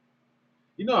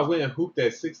 I went and hooped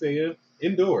at 6 a.m.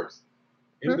 Indoors.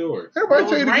 Indoors. Everybody It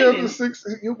tell you to was get up raining. at 6.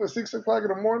 You up at 6 o'clock in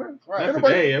the morning? Right. Not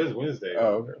today. It was Wednesday. Oh,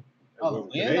 okay. Oh,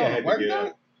 Today I Wednesday? had to Work get day?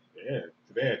 up. Yeah.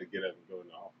 Today I had to get up and go in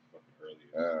the office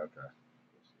fucking early. Okay.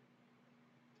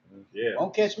 Yeah.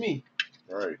 Don't catch me.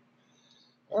 All right.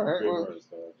 All right. Good Well, runs,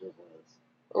 dog. Good runs.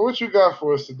 what you got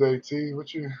for us today, T?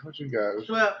 What you got?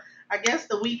 Well, I guess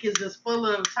the week is just full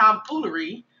of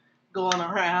tomfoolery going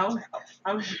around.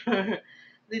 I'm sure.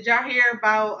 Did y'all hear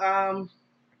about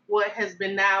what has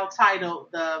been now titled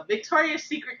the Victoria's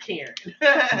Secret Karen?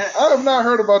 I have not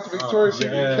heard about the Victoria's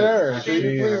Secret yes. Karen. Can you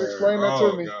please explain that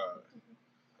to me? God.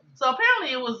 So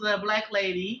apparently it was a black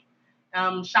lady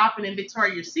shopping in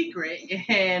Victoria's Secret,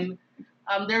 and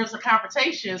there was a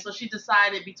confrontation. So she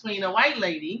decided between a white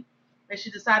lady, and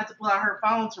she decided to pull out her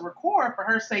phone to record for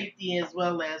her safety as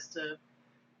well as to,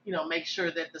 make sure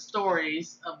that the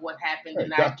stories of what happened did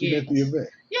not get. Document the event.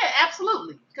 Yeah,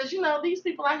 absolutely. Because these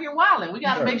people out here wilding. We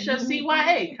got to make sure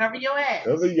CYA cover your ass.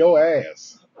 Cover your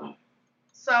ass.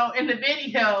 So in the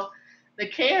video, the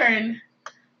Karen,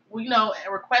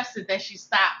 requested that she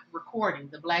stop recording.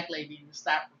 The black lady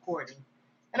stop recording.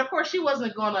 And of course, she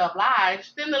wasn't going to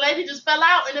oblige. Then the lady just fell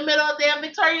out in the middle of damn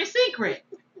Victoria's Secret.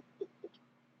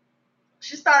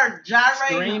 She started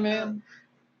gyrating. Screaming.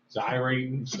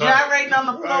 Gyrating. gyrating on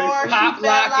the floor. She Pop fell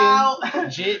out. locking,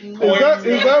 jitting. Is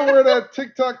that where that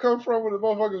TikTok come from when the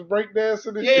motherfuckers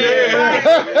breakdancing and shit? Yeah,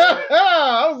 right.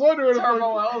 I was wondering.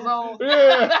 Turbo ozone.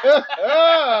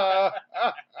 Yeah.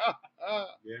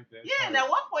 Yeah, and at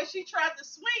one point she tried to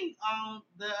swing on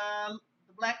the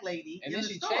black lady And in then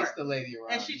the she store. chased the lady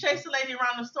around. And she chased the lady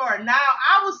around the store. Now,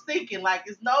 I was thinking, like,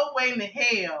 there's no way in the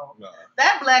hell Nah.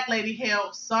 that black lady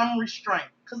held some restraint.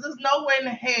 Because there's no way in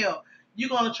the hell you're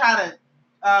going to try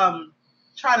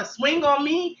to swing on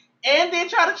me and then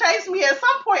try to chase me. At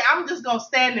some point, I'm just going to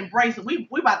stand and embrace it. We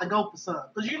about to go for some.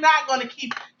 Because you're not going to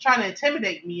keep trying to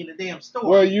intimidate me in the damn store.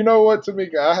 Well, you know what,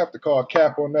 Tamika? I have to call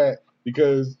cap on that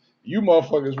because you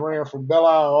motherfuckers ran from Belle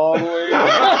Isle all the way.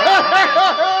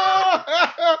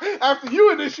 After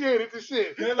you initiated the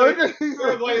shit. That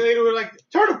white lady was like,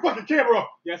 turn the fucking camera off.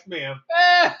 Yes, ma'am. No,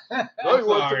 I'm he wasn't.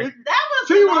 sorry. That was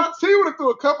She a would long, have threw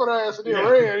a cup of ass and then Yeah.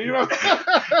 ran, you know?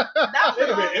 that was It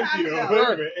a would have long been time empty, though. It ago. would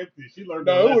have been empty. She learned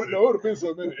No, that it lesson. would have been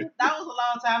something in it. That was a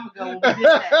long time ago when we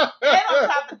did that. And on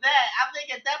top of that, I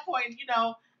think at that point, you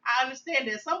know, I understand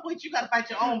that at some point you got to fight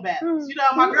your own battles. You know,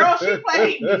 my girl, she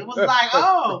played me. It was like,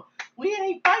 oh, we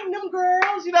ain't fighting them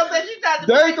girls. You know what I'm saying? She tried to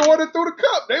They play ain't the one that threw the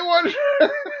cup. They weren't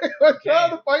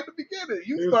trying to fight the beginning.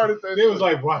 You started that. It was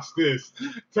like, watch this.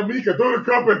 Tamika, throw the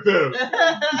cup at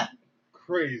them.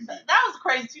 Crazy. That was a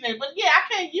crazy teenager. But yeah,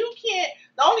 you can't.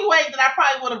 The only way that I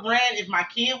probably would have ran if my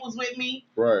kid was with me,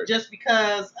 Right. just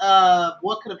because of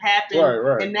what could have happened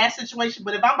Right. in that situation.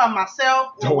 But if I'm by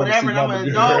myself or Don't want to see whatever and I'm mama an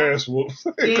get adult, her ass whooped.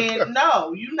 then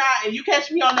no, you not, and you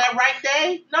catch me on that right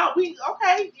day. No, we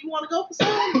okay. You want to go for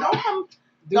something? Don't come.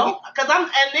 Don't, because and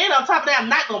then on top of that, I'm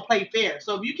not gonna play fair.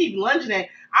 So if you keep lunging at,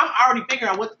 I'm already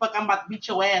figuring out what the fuck I'm about to beat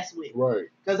your ass with. Right.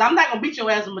 Because I'm not gonna beat your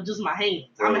ass with just my hands.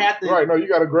 I'm gonna have to. Right. No, you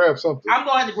got to grab something. I'm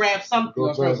gonna have to grab something. You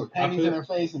Go gonna throw try some it. panties in her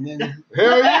face and then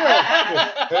Hell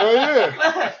yeah. Hell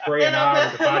yeah. Spray and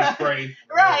eyes, the body spray.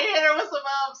 Right, hit her with some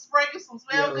spray with some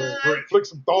smell Yeah, good. flick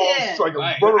some thorns Yeah. like a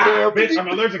Right. rubber Ah, band. bitch, I'm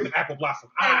allergic to apple blossom.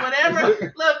 And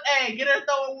whatever. Look, hey, get her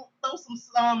throw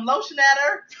some lotion at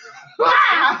her.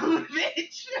 Wow,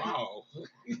 bitch. Wow.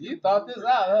 you thought this out,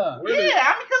 huh?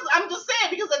 Yeah, because I'm just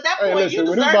saying, because at that Hey, point listen, you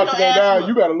when it's deserve about your to go ass down, whooped.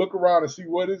 you got to look around and see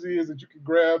what it is that you can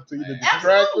grab to either distract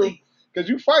them. Absolutely. Because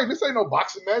you fighting. This ain't no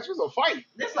boxing match. It's a fight.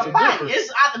 This is It's a a fight. difference.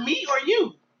 It's either me or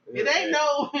you. It ain't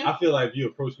no. I feel like if you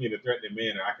approach me in a threatening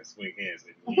manner, I can swing hands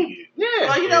and lead. Yeah.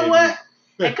 Well, you know what?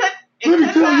 It could. It Let me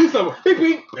could tell you not. something. Beep,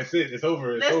 beep. That's it. It's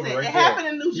over. It's Listen, over right it there. happened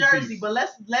in New Two Jersey, piece. but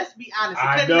let's be honest. It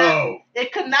I could know. Not,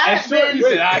 it could not have been. He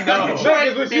said, I know.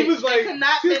 Detroit, But she was bitch. like- it could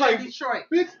not she was been like- in Detroit.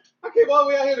 Bitch, I came all the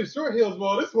way out here to Short Hills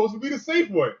Mall. This is supposed to be the safe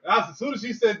one. As soon as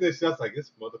she said this, I was like,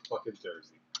 it's motherfucking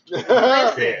Jersey. Listen,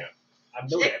 Damn. I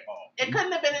know that mall. it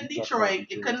couldn't have been in You talking Detroit.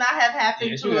 about It could not have happened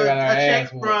Yeah, she to would've got her a chick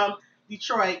ass whooped. from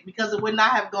Detroit because it would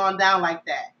not have gone down like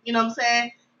that. You know what I'm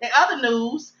saying? In other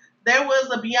news, there was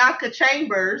a Bianca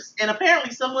Chambers, and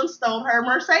apparently someone stole her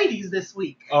Mercedes this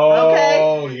week.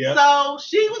 Oh, yeah. So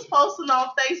she was posting on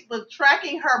Facebook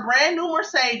tracking her brand new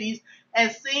Mercedes and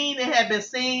it had been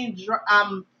seen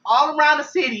all around the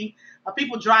city of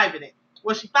people driving it.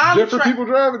 Well, she finally Different people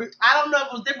driving it. I don't know if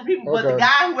it was different people, but Okay. the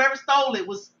guy, whoever stole it,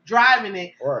 was driving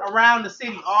it Right. around the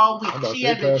city all week. I know, She they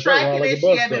had been passed that around tracking like it. a She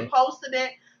bus had been stop. posting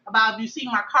it about, if you see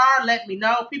my car, let me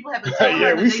know. People have been telling Yeah,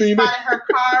 her we that they seen it. spotted her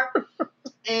car.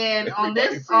 And on Everybody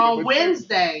seen it, on but-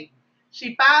 Wednesday,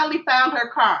 she finally found her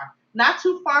car. Not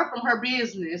too far from her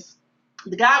business,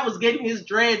 the guy was getting his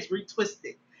dreads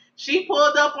retwisted. She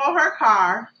pulled up on her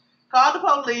car, called the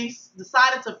police,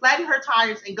 decided to flatten her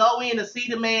tires and go in to see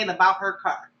the man about her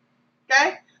car.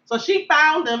 Okay? So she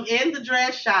found him in the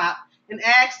dress shop and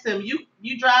asked him,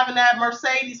 you driving that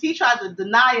Mercedes? He tried to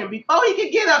deny him. Before he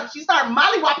could get up, she started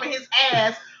mollywopping his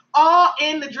ass all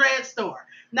in the dread store.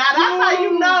 Now that's how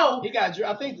you know. He got.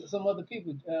 I think some other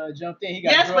people jumped in. He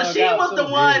got. Yes, but drugged she out, was too. the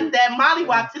one that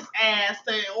mollywopped his ass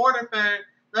in order for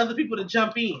the other people to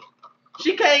jump in.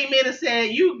 She came in and said,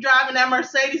 you driving that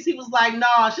Mercedes? He was like, no.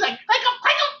 She's like, take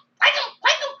him.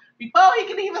 Before he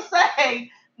could even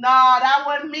say, nah, that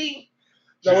wasn't me.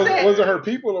 She Now, said, was it her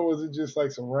people or was it just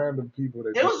like some random people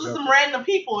that it was just some random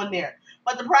people in there.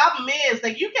 But the problem is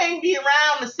that you can't be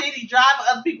around the city driving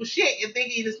other people's shit and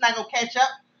thinking it's not going to catch up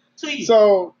to you.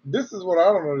 So this is what I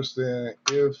don't understand.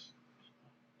 If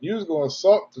you was gonna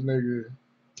assault the nigga,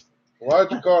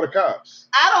 why'd you call the cops?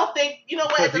 I don't think, you know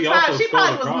what, at Because the he time, also she stole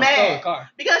probably the was car. Stole the mad. car.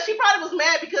 Because she probably was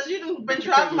mad because you done been You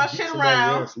driving my can't shit beat somebody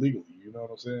around. else legally, you know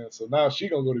what I'm saying? So now she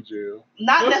gonna go to jail.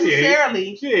 Not No, she ain't.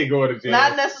 necessarily. She ain't going to jail.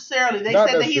 Not necessarily. They Not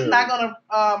said that he's not going to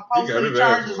post got any his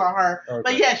charges ass on her. Okay.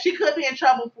 But yeah, she could be in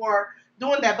trouble for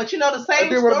doing that. But you know, the same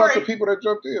And then what about the story, people that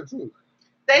jumped in too?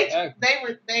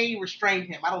 They restrained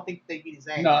him. I don't think they beat his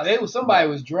ass. No, somebody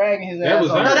was dragging his That ass.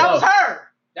 was on her. the No, that floor. was her.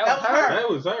 That was her. That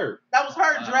was her. That was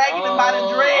her dragging him by the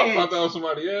I dreads. thought that was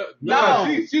somebody else.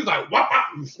 No. She was like, whop, whop,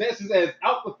 and snatched his ass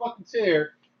out the fucking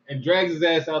chair and drags his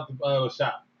ass out the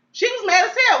shop. She was mad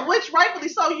as hell, which rightfully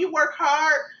so. You work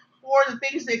hard for the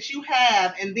things that you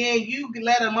have, and then you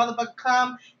let a motherfucker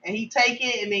come and he take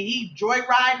it, and then he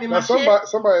joyriding in my Now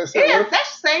somebody said, Yeah, what if-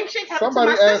 that's the same shit happened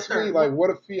somebody to my asked sister. me like, what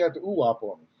if he had to ooh-wop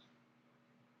on him?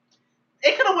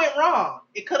 It could have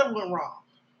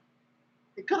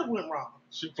went wrong.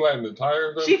 She flattened the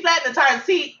tires. Though? She flattened the tires.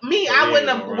 See, me, Oh, I yeah, wouldn't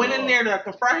no, have right went in on. there to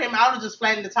confront him. I would have just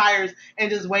flattened the tires and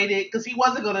just waited because he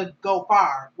wasn't gonna go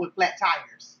far with flat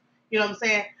tires. You know what I'm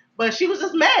saying? But she was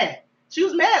just mad. She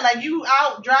was mad, like you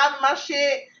out driving my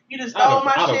shit. You just stole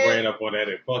my I'd have shit. ran up on that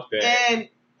and fuck that. And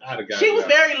I'd have got she was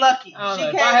very lucky. I don't She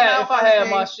know. came If out I had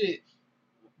my unscathed. shit,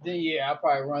 then yeah, I'd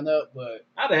probably run up. But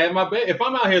I'd have had my bed. If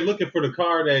I'm out here looking for the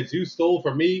car that you stole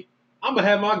from me, I'm gonna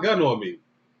have my gun on me.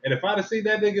 And if I'd have seen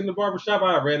that nigga in the barbershop,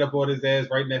 I'd have ran up on his ass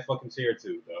right in that fucking chair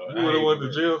too. Dog. You would have went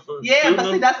to jail for Yeah, shooting but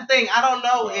see, him? that's the thing. I don't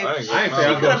know I if ain't she I ain't gonna- say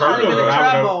I was could gonna have probably shoot been him, in but I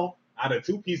would've- trouble. I'd have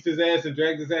two-pieced his ass and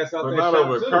dragged his ass out But that not shop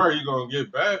over too. a car you gonna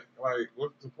get back. Like,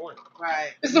 what's the point?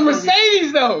 Right. it's a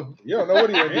Mercedes though. You don't know what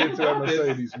he gonna do to that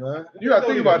Mercedes, man. You gotta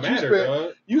think about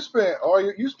it. You spent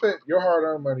your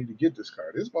hard-earned money to get this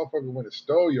car. This motherfucker went and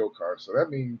stole your car, so that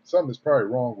means something's probably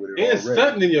wrong with it And already.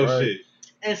 stunting in your right? shit.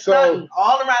 And So, stunting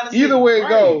all around the city. Either way it Right.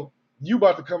 go, you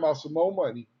about to come out some more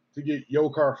money to get your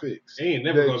car fixed. He ain't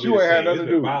never That gonna be you the ain't had same. nothing It's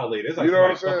to been do. violated. It's like You know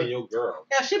what somebody I'm fucking saying? your girl.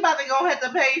 Yeah, she about to go have to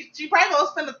pay. She probably gonna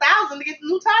spend $1,000 to get the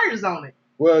new tires on it.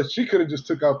 Well, she could have just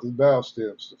took out the valve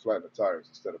stems to flatten the tires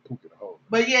instead of poking a hole.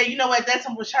 But yeah, you know what? That's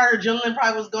what her adrenaline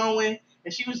probably was going,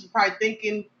 and she was probably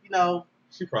thinking,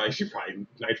 She probably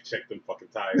knife checked them fucking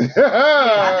tires.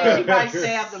 I think she probably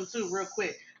stabbed them too, real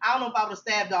quick. I don't know if I would have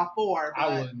stabbed all four, I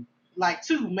but wouldn't. like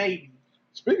two maybe.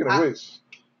 Speaking of which,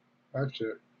 I've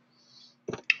checked.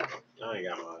 I ain't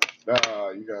got mine. Nah,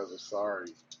 you guys are sorry.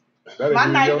 That ain't My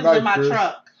even knife your is knife, in my Chris.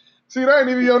 truck. See, that ain't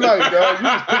even your knife, dog. You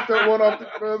just picked that one off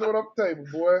the table,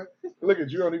 boy. Look at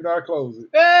you, don't even know how to close it.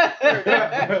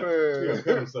 He gonna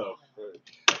cut himself.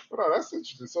 But no, that's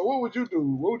interesting. So what would you do?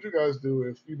 What would you guys do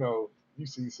if, you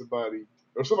see somebody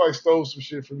or somebody stole some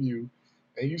shit from you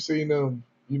and you seen them,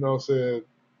 said,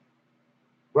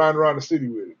 riding around the city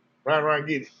with it. Ride around,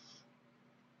 get it.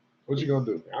 What you gonna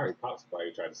do? I already popped somebody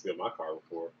who tried to steal my car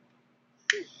before.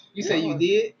 You say you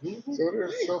did? So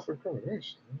there's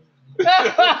self-incrimination.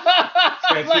 That's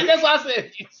why I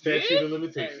said you Statute did? of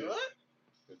limitations. Hey, what?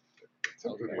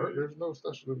 Attempted Okay. murder. There's no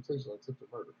statute of limitation on attempted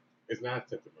murder. It's not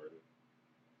attempted murder.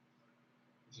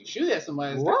 You shoot at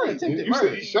somebody. It's Right. attempted You said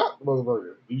murder. he shot the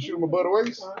motherfucker. Did you shoot him above the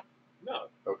waist? No.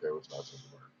 Okay, well, it's not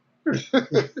attempted murder.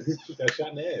 He got shot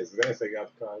in the ass. His ass ain't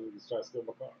got the car. He was trying to steal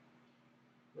my car.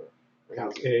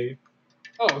 Couch cave.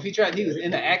 Oh, if he was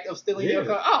in the act of stealing your Yeah.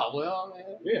 car. Oh, well,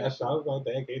 man. Yeah, I shot him about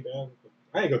that. Came down.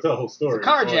 I ain't gonna tell the whole story. It's a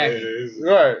carjacking. It's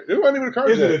Right. It wasn't even a car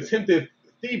an jacket. attempted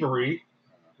thievery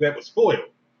that was foiled.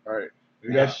 All right. He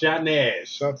got shot in the ass.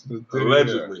 Shot to the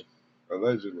Allegedly.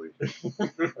 Allegedly.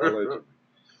 Allegedly.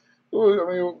 Well,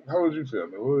 I mean, how would you feel?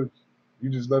 You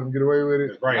just let him get away with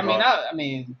it? It's right I mean, hard. I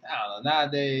don't know.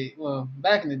 Nowadays, well,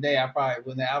 back in the day, I probably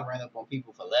wouldn't. I ran up on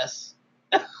people for less.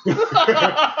 He's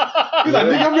like,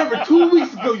 nigga, I remember 2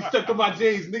 weeks ago you stepped on my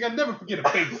J's. Nigga, I never forget a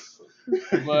face.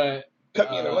 But Cut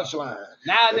me in the lunch line.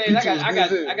 nowadays, The pizza was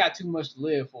good. I got too much to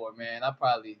live for, man. I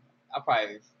probably,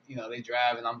 they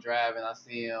driving, I'm driving, I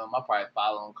see them, I probably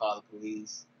follow them, call the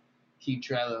police, keep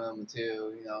trailing them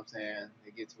until, you know what I'm saying,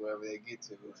 they get to wherever they get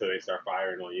to. So they start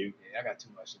firing on you. Yeah, I got too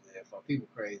much to live for. People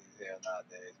crazy as hell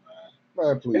nowadays, man.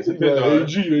 Man, please. It He's like,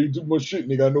 depends hey, G, they ain't too much shit,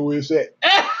 nigga. I know where it's at.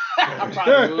 I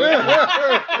probably would.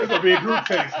 There's gonna be a group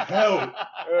text. Help!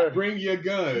 Bring your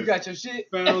gun. You got your shit?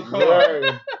 Found car.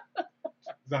 Right.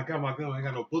 He's like, I got my gun. I ain't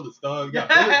got no bullets, dog. You got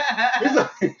bullets? It's like,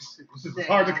 it's just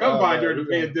hard to come by during the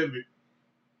pandemic.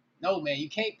 No, man, you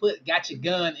can't put "got your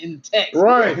gun" in the text.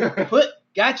 Right. Put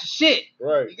 "got your shit."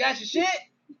 Right. You got your shit?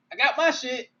 I got my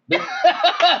shit.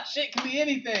 Shit can be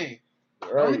anything.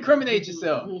 Don't Right. incriminate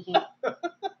yourself.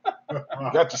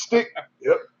 Got your stick.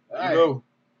 Yep. All You right. know.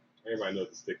 Everybody knows what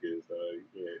the stick is.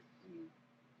 Yeah.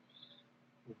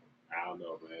 I don't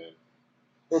know, man.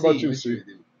 What about See, you, what C? you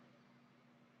do?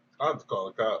 I have to call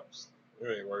the cops. It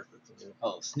ain't worth it to me.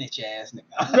 Oh, snitch ass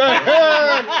nigga.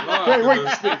 Can't wait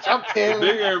to snitch. I'm The telling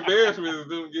you. bigger embarrassment is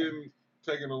them getting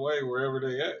taken away wherever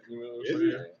they at. You know what I'm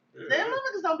Is saying? it? Yeah. Them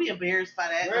motherfuckers don't be embarrassed by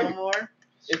that no Right. more.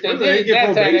 If they Whether did they it get that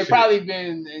time, they probation. probably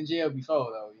been in jail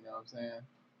before, though. You know what I'm saying?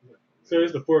 So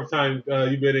it's the fourth time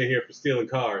you've been in here for stealing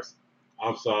cars.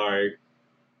 I'm sorry.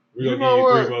 We're You gonna know give you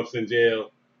what? 3 months in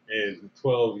jail and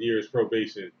 12 years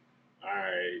probation. All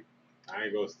right, I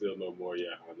ain't gonna steal no more, yeah.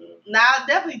 I know. Now, I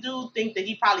definitely do think that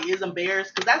he probably is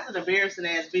embarrassed because that's an embarrassing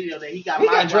ass video that he got. He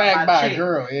got mind dragged by a chick.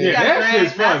 girl. Yeah, Yeah. got that dragged.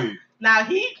 shit's funny. Now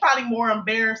he's probably more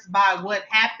embarrassed by what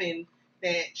happened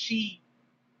that she,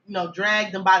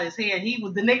 dragged him by his hair.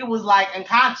 The nigga was like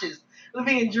unconscious,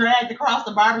 being dragged across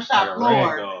the barbershop Like a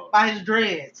floor ragdoll. by his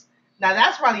dreads. Now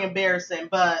that's probably embarrassing,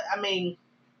 but I mean,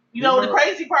 You know- the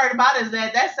crazy part about it is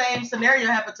that same scenario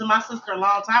happened to my sister a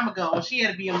long time ago when she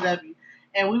had a BMW.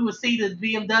 And we would see the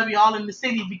BMW all in the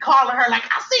city, be calling her like,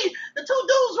 I see the 2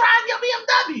 dudes riding your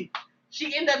BMW.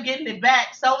 She ended up getting it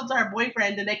back, sold it to her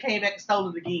boyfriend, then they came back and stole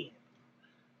it again.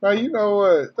 Now you know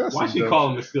what? That's Why some she dumb call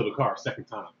him shit. to steal the car a second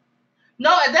time?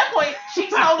 No, at that point, she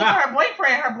sold it to her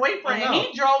boyfriend. Her boyfriend, I know.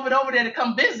 he drove it over there to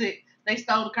come visit. They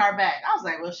stole the car back. I was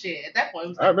like, well, shit. At that point, it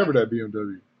was like, I remember that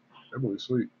BMW. That boy was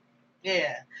sweet.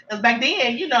 Yeah. Because back then,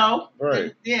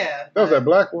 Right. Yeah. That was that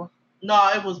black one. No,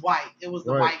 it was white. It was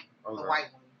the Right. white Okay. one.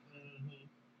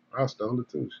 Mm-hmm. I stole it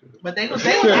too. Shit. But they was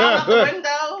out the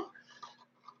window.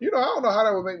 You know, I don't know how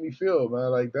that would make me feel, man.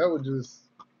 Like that would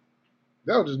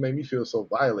just make me feel so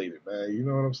violated, man. You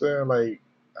know what I'm saying? Like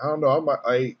I don't know.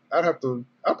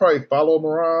 I'd probably follow them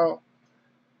around.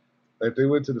 Like if they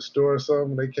went to the store or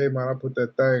something, they came out, I put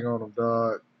that thing on them,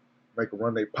 dog. Make them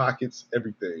run their pockets,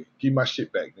 everything. Give my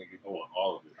shit back, nigga. I want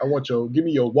all of it. I want give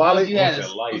me your wallet. If you had What's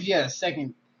your life? if you had a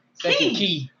second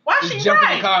key, Why just she jump in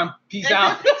right? the car and peace They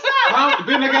out. just peace out.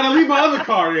 Then I gotta leave my other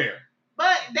car there.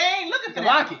 But they ain't looking You for can that.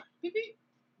 lock one. it. Beep, beep.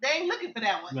 They ain't looking for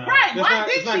that one. Nah, Right. that's Why not-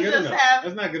 did that's not she good just enough. have...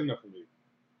 That's not good enough for me.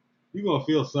 You gonna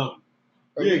feel something.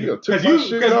 Yeah, you took 'cause my you-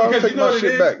 shit. 'cause- I'm because taking you know my what it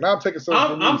shit is? back. Now I'm taking something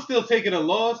from I'm you. still taking a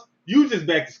loss. You just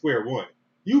back to square one.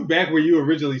 You back where you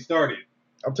originally started.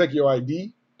 I'm taking your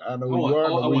ID. I know who you are. I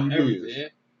know where you everything.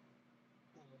 live.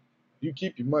 You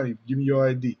keep your money. Give me your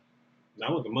ID. Now,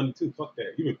 I want the money too. Fuck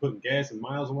that. You been putting gas and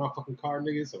miles on my fucking car,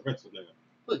 nigga. It's a rental now.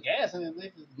 Put gas in it.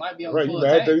 It might be on Right, full you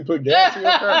mad tank. that he put gas in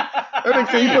your car? That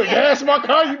nigga said you put gas in my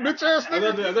car, you bitch ass I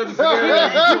love nigga. the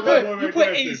scenario. You put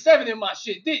 87 in my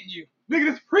shit, didn't you?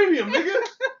 Nigga, this premium, nigga.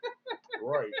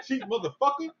 Right. Cheap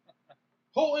motherfucker.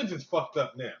 Whole engine's fucked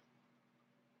up now.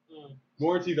 Mm.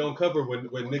 Warranty don't cover when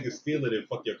niggas steal it and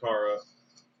fuck your car up.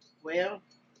 Well,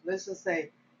 let's just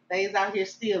say, they's out here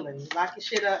stealing. Lock your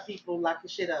shit up, people. Lock your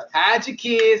shit up. Hide your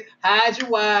kids, hide your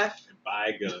wife.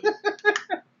 Buy a gun.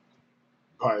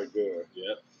 Alright, good.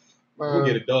 Yep. Man, We'll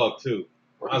get a dog too.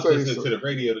 let I me was tell you listening to something. the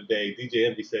radio today. DJ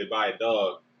Envy said buy a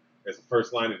dog as the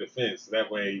first line of defense. So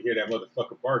that way you hear that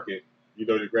motherfucker barking, you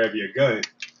know to grab your gun.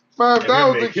 Man, if And that then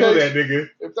was they the kill case, that nigga.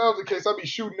 if that was the case, I'd be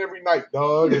shooting every night,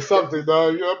 dog, or something,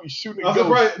 dog. You know, I'd be shooting I'm ghosts.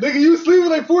 surprised. Nigga, you sleep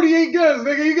with like 48 guns,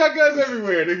 nigga. You got guns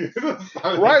everywhere, nigga.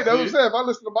 Right, that's what I'm saying. If I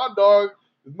listen to my dog,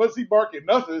 as much as he barking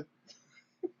nothing,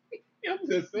 I'm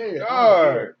just saying.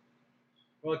 God.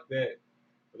 Fuck that.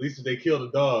 At least if they kill the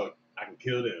dog, I can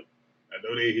kill them. I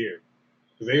know they here.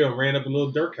 Because they done ran up a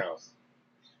little dirt house.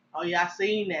 Oh, yeah, I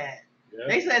seen that. Yeah.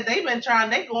 They said they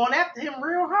going after him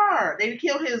real hard. They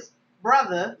killed his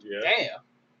brother. Yeah. Damn.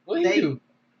 What did They- he do?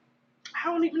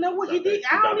 I don't even know what he About that- did.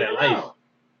 I about don't even that life. know.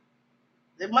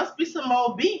 There must be some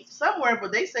old beef somewhere,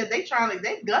 but they said they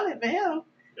gunning for him.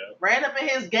 Yeah. Ran up in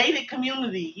his gated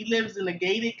community. He lives in a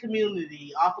gated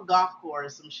community off a golf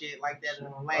course, some shit like that in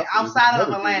Atlanta, outside of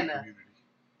Atlanta.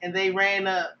 And they ran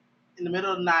up in the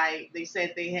middle of the night. They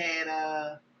said they had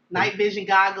night vision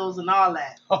goggles and all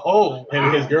that. Oh.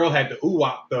 And his girl had the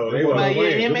ooh-wop, though. They They was But on yeah,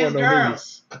 him and his girl.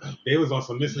 They was on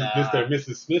some Mrs. Nah. Mr. and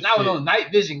Mrs. Smith That was shit. on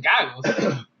night vision goggles.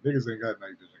 Niggas ain't got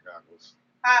night vision goggles.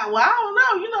 Well, I don't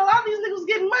know. You know, a lot of these niggas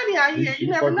getting money out here. You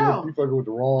never know. You fucking with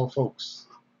the wrong folks.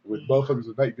 With motherfuckers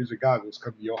with night vision goggles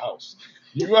come to your house.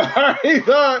 You already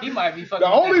done. He might be fucking.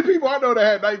 The only people I know that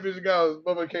had night vision goggles,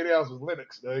 motherfucker came to the house was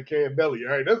Lennox, the K and Belly.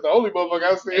 All right, that's the only motherfucker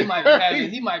I see.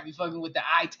 He might be fucking with the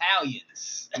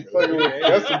Italians. Fucking with-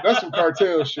 that's some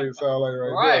cartel shit. Sound like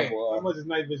Right. there, boy. How much is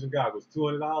night vision goggles?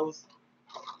 $200?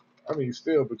 I mean,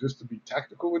 still, but just to be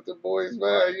tactical with the boys,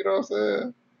 man. You know what I'm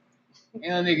saying?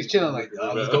 And the niggas chilling like,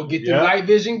 oh, let's go get the Yeah. night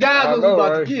vision goggles. I know, We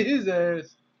about right? to get his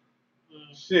ass.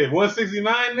 Shit,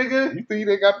 169, nigga? You think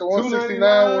they got the 169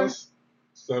 $299? ones?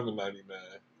 $7.99.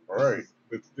 All right.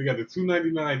 They got the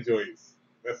 $299 joints.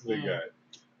 That's what they Mm. got.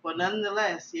 But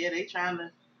nonetheless, yeah, they trying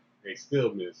to. They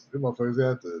still miss. Them motherfuckers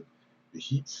got the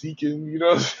heat seeking, you know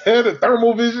what I'm saying? The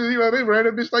thermal vision, you know, they ran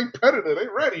that bitch like Predator. They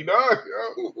ready, dog.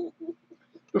 You know?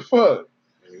 The fuck?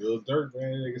 A little dirt,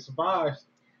 man. They can survive.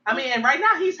 I mean, and right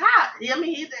now he's hot.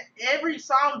 Every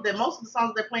song most of the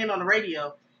songs they're playing on the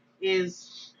radio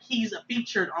is he's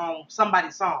featured on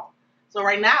somebody's song. So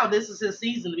right now, this is his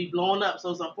season to be blowing up. So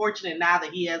it's unfortunate now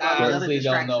that he has all I these other honestly don't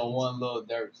distractions. know one little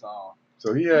Dirt song.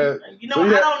 So he had. You know, so he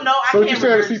I had- don't know. I So what you can't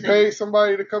saying is he remember. paid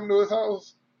somebody to come to his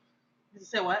house? You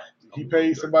said what? He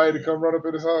paid somebody to come run up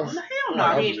in his house? No, hell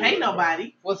no. He ain't pay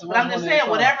nobody. What's But I'm just saying,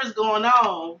 whatever's going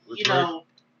on, Which you know.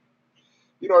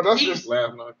 You know, that's He's- just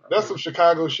Laugh night. that's some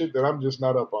Chicago shit that I'm just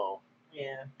not up on.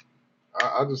 Yeah.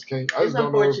 I just can't. I It's just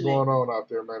don't know what's unfortunate. going on out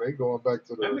there, man. They going back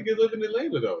to That the nigga live in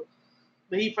Atlanta though.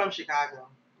 But he from Chicago.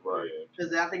 right.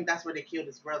 Because I think that's where they killed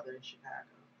his brother in Chicago.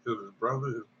 Killed his brother,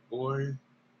 his boy,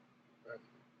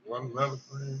 one another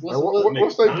thing.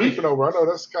 What's they Nigga beefing dying. over? I know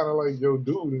that's kind of like your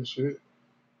dude and shit.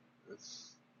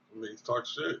 It's niggas talk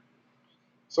shit.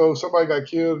 So somebody got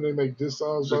killed and they make diss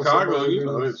songs about Chicago, somebody. you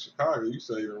know, it's Chicago. You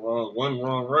say the one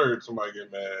wrong word, somebody get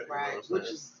mad. Right. You know what I'm Which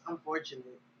saying? is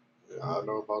unfortunate. Yeah. I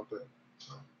know about that.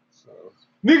 So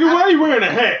Nigga, why you wearing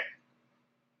a hat?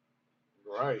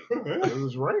 Right. It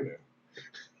was raining.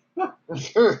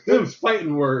 Them's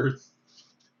fighting words.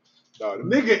 No, the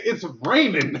Nigga, it's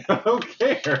raining. I don't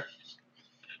care.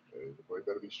 the boy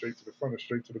better be straight to the front or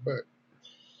straight to the back.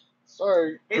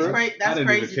 Sorry, It's Chris. crazy. That's didn't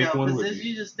even crazy take though, one with because me.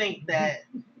 you just think that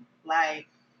like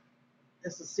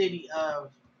it's a city of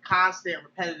constant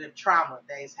repetitive trauma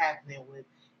that is happening with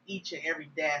each and every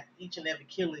death, each and every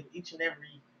killing, each and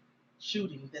every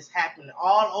shooting that's happening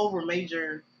all over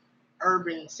major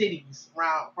urban cities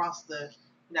around across the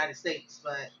United States.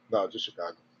 But No, just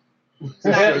Chicago.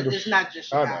 it's not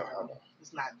just I Chicago. know.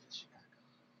 It's not just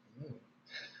Chicago.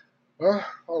 Well,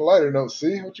 on a lighter note,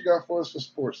 see what you got for us for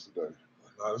sports today.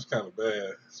 no, it's kind of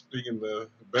bad. Speaking of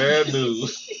bad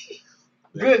news,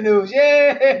 Good news,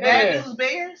 yeah. Bad news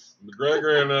bears.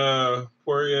 McGregor and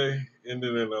Poirier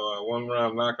ended in a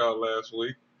one-round knockout last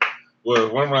week.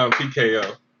 Well, one-round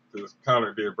TKO because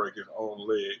Conor did break his own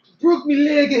leg. Broke me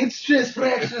leg and stress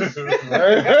fractures. So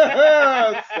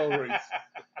racist.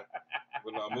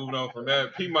 But moving on from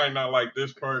that, P might not like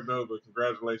this part though, but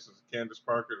congratulations to Candace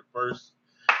Parker, the first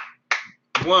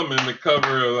woman to cover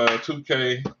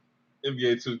 2K,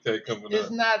 NBA 2K coming It's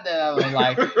up. not that I don't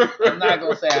like it. I'm not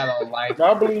gonna say I don't like it.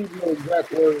 I believe your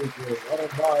exact words were, I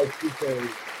don't buy 2K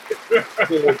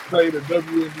to play the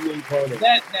WNBA part of it.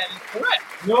 That is correct.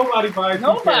 Nobody buys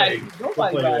Nobody 2K to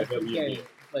buys play that 2K. WNBA.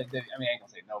 Play W- I mean, I ain't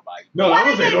gonna say nobody. No, Why I'm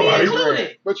gonna they say can't be nobody.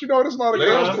 included? But you know, there's not a They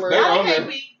girls on- player. they Why on they there. can't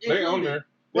be They on included? there.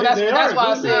 Well, They that's are why I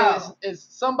included. said it's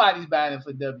somebody's buying it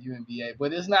for WNBA,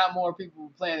 but it's not more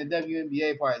people playing the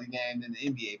WNBA part of the game than the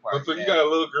NBA part But of so the you game. got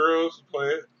little girls to play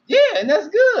it. Yeah, and that's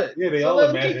good. Yeah, they so all let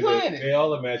them imagine keep playing it. it. They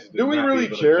all imagine. Do we not really being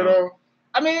able to care dunk. though?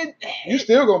 I mean, You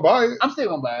still gonna buy it? I'm still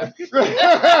gonna buy it. You just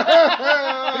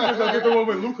don't get the one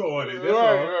with Luca on it. That's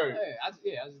all. Right. Hey, I just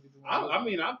get the one. I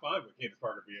mean, I'm fine with Candace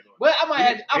Parker being on it. But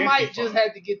I And might she's just fine.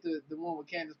 have to get the one with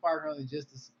Candace Parker on it just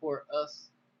to support us.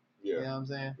 Yeah. You know what I'm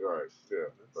saying? Right. Yeah.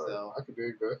 Right. So- I can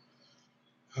dig that.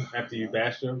 After you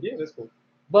bashed her, yeah, that's cool.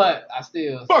 But I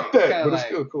still Fuck that, kinda but it's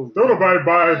like- still cool. Don't nobody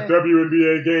buy Yeah.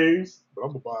 WNBA games. But I'm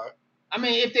gonna buy it. I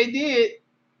mean, if they did,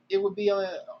 it would be on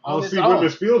I don't its see own.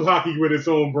 women's field hockey with its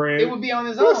own brand. It would be on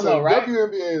its own Listen, though, right?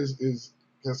 WNBA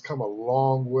has come a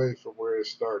long way from where it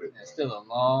started. It's still a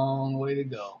long way to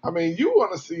go. I mean, you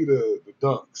want to see the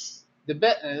dunks. The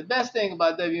best thing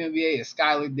about WNBA is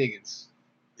Skylar Diggins.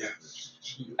 Yeah,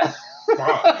 she is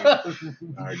fine.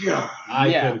 Yeah. I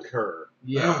Yeah. concur.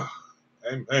 Yeah,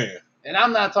 Amen. and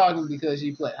I'm not talking because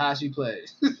how she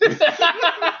plays.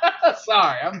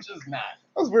 Sorry, I'm just not.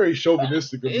 That's very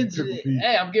chauvinistic of you, It's, Pickle Pete.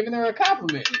 hey, I'm giving her a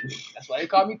compliment. That's why they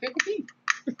call me Pickle Pete.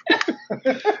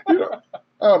 You know,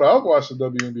 I don't know. I've watched the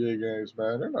WNBA games,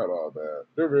 man. They're not all bad.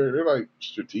 They're like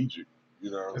strategic.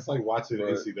 You know. It's like watching the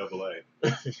Right.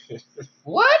 NCAA.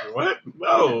 What? What?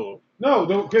 No. No,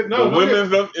 don't get No, no. the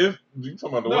women's up. You talking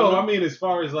about the No, I women? mean as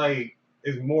far as like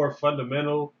it's more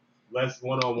fundamental, less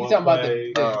one-on-one You talking about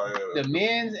play. the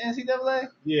men's NCAA?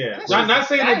 Yeah, That's not just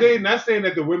saying that exciting. not saying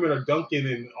that the women are dunking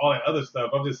and all that other stuff.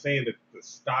 I'm just saying that the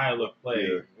style of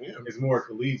play Yeah. is more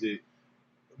collegiate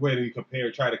when you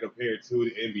try to compare it to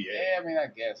the NBA. Yeah, I mean, I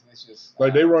guess it's just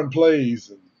Like they run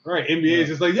plays and Right, NBA is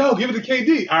just like, yo, give it to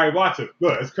KD. All right, watch it.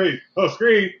 Look, it's crazy. Oh,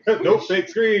 screen. Nope, fake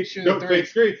screen. Shoot Nope, three. fake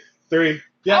screen. Three. I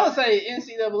Yeah. would say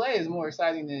NCAA is more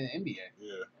exciting than NBA,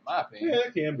 Yeah. in my opinion. Yeah,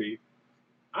 it can be.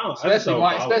 I don't. I just Especially don't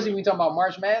follow especially it. when we talking about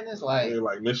March Madness, like Yeah,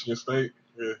 like Michigan State.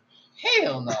 Yeah.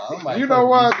 hell no. I'm like, you know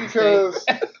why? fuck Michigan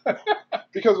State.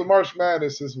 Because with March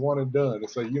Madness is one and done.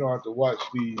 It's like you don't have to watch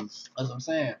these. That's what I'm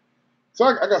saying. So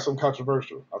I got some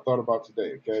controversial I thought about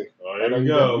today. Okay. Oh, I there know we you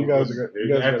go. guys- you guys are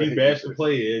gonna After hate you me bash for the this.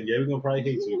 play in, yeah, we're gonna probably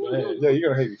hate you. Go ahead. Yeah, you're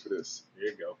gonna hate me for this. There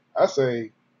you go. I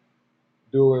say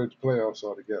do away with the playoffs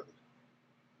altogether.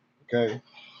 Okay. You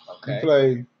Okay.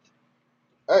 play.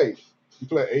 Hey, You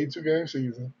play an 82-game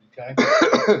season. Okay.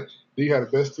 Then you had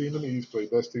the best team in the East play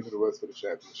best team in the West for the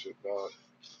championship, dog.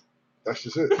 That's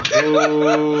just it.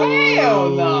 Hell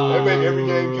no. They make every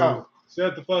game count.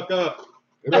 Shut the fuck up.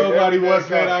 They make Nobody every game wants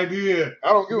that count. idea. I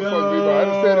don't give a fuck,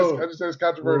 Bebo. I understand it's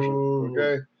controversial. No.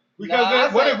 Okay. Because Nah,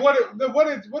 then, what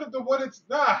if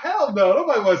nah, hell no.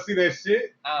 Nobody wants to see that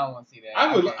shit. I don't want to see that.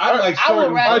 I would Okay. I like I would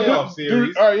short rather- playoff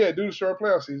series. All right, yeah, do the short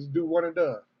playoff series. Do one and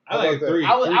done. I How like about that? three.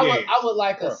 I would, three I would, games. I would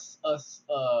like Yeah.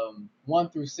 a 1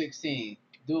 through 16.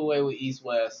 Do away with East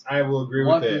West. I will agree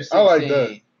 1 with through that. 16. I like that.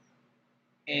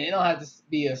 And it don't have to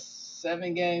be a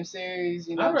 7-game series.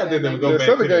 You know, I'd what I'm rather saying? them Maybe- go Yeah, back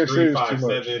to the 7-game 3, series 5, too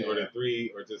much. 7, or Yeah. the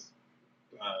 3, or just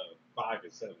 5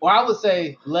 and 7. Or I would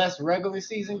say less regular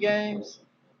season games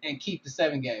and keep the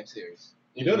 7-game series.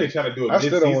 You know they try to do a I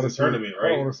still don't want mid-season to see tournament, I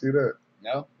don't right? want to see that.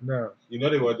 No? No, You know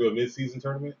they want to do a mid-season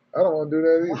tournament. I don't want to do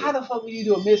that Well, how either. the fuck would you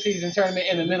do a mid-season tournament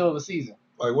in the middle of a season?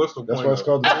 Like, what's the That's point? why it's of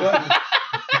called it? the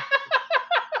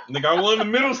Nigga, I won the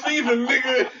middle season,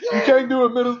 nigga. You can't do a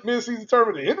mid-season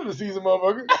tournament at the end of the season,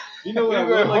 motherfucker. You know what I He's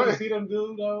would like, like to what? see them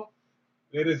do though?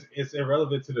 It's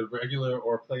irrelevant to the regular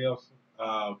or playoffs.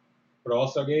 For the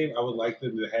All-Star game, I would like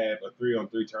them to have a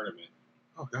 3-on-3 tournament.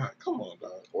 Oh God, come on,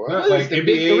 dog. What? Not What like is the NBA.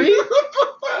 big three?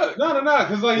 No,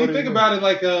 because like What you do think you about it,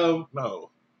 like No.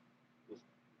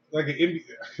 like an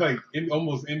NBA,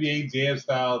 almost NBA Jam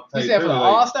style You type. said for the tournament,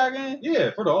 like- All-Star game?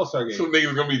 Yeah, for the All-Star game. Some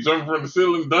niggas gonna be jumping from the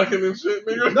ceiling, dunking and shit,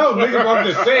 nigga. No, nigga, I'm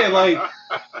just saying, like,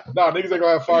 Nah, niggas ain't gonna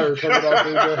have fire coming out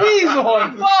there. He's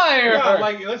on fire. no,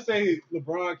 like let's say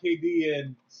LeBron, KD,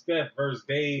 and Steph versus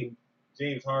Dame,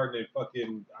 James Harden, and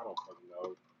fucking I don't fucking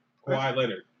know, Kawhi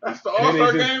Leonard. That's the And All they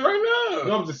Star just- game right now.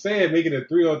 No, I'm just saying, making it a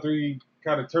 3-on-3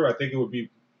 kind of tournament. I think it would be.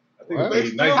 I think What? it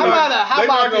would be nice. How about They about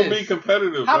not gonna this? be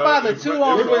competitive. How dog. about the It's-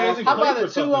 2-on-2? it's Everybody all- has How about play the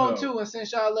for something, 2-on-2? And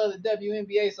since y'all love the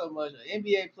WNBA so much, an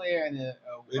NBA player and a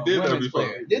They did that women's before.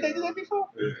 player. Did they do that before?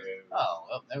 Yeah, Oh,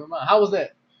 well, never mind. How was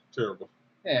that? terrible.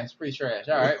 Yeah, it's pretty trash.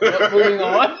 All right, well, moving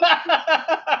on.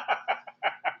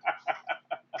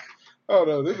 Oh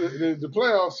no, the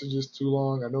playoffs are just too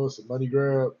long. I know it's a money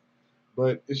grab,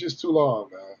 but it's just too long,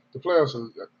 man. The playoffs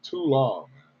are too long,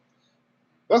 man.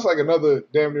 That's like another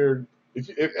damn near. If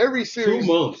every 2 series,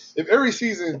 months. if every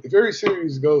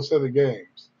series goes 7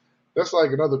 games, that's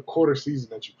like another quarter season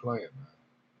that you're playing, man.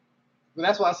 But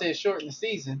that's why I said shorten the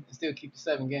season and still keep the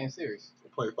 7-game series. They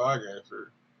play 5 games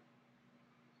for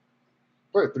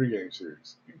Play a 3-game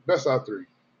series. Best out 3.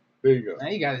 There you go. Now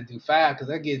you got to do 5 because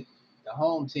I get the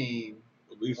home team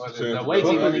at least or a the chance. away to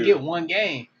team go only there. get 1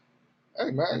 game Hey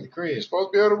at man, the you're crib.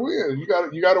 supposed to be able to win.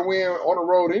 You got to win on the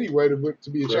road anyway to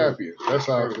be a True. champion. That's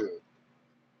how I feel.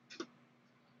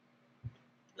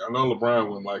 I know LeBron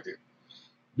wouldn't like it.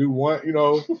 Do one,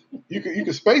 you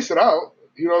can space it out.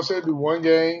 You know what I'm saying? Do 1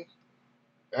 game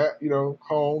at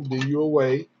home, then you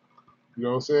away. You know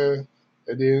what I'm saying?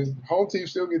 And then home team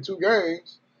still get 2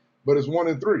 games, but it's 1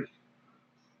 and 3.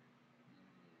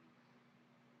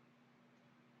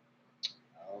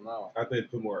 I don't know. I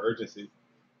think put more urgency.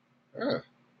 Yeah.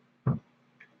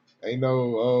 Ain't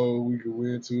no we can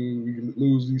win 2, we can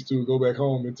lose these 2, go back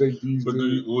home and take these But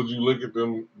 2. would you look at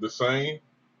them the same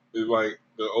as like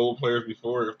the old players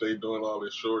before if they doing all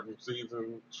this shortened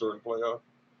season, shortened playoff?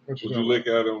 What you Would you talking look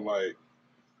at them like,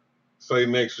 say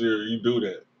next year you do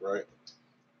that, right?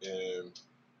 And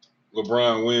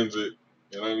LeBron wins it,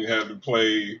 and then you have to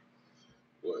play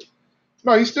what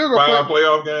No, he's still gonna 5 play.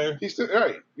 playoff games, He's still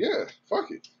right. Yeah,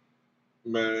 fuck it.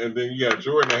 man. And then you got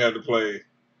Jordan that had to play.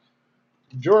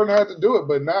 Jordan had to do it,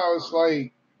 but now it's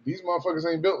like these motherfuckers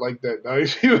ain't built like that. Now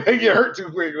they get hurt too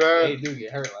quick, man. They do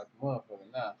get hurt like a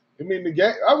motherfucker now. I mean, the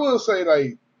game. I will say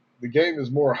like the game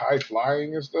is more high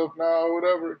flying and stuff now, or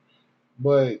whatever.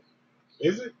 But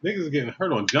Is it? Niggas are getting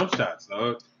hurt on jump shots,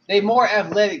 dog. They more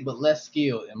athletic but less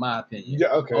skilled, in my opinion. yeah,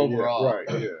 okay, Overall. yeah,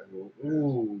 right, yeah.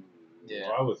 Ooh. Yeah.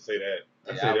 Well, I would say that.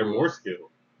 I'd Yeah, say I they're would. more skilled.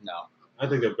 No. I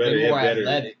think they're better. They're more better.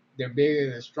 athletic. They're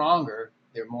bigger, they're stronger,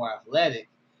 they're more athletic.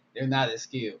 They're not as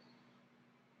skilled.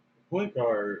 Point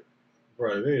guard,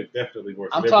 bro, they're definitely more.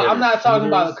 I'm they're not better talking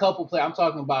about a shooters. couple players. I'm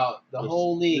talking about the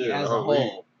whole league Yeah, as the a whole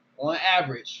whole. On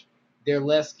average, they're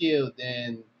less skilled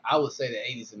than I would say the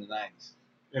 80s and the 90s.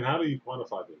 And how do you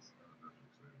quantify this?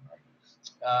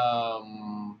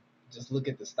 Just look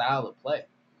at the style of play.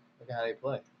 Look at how they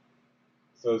play.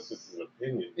 So it's just an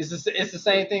opinion. It's the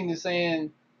same thing as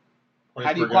saying, points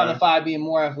how do you per game. quantify being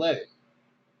more athletic?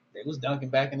 They was dunking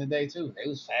back in the day too. They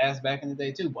was fast back in the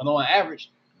day too. But on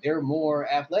average, they're more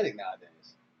athletic nowadays.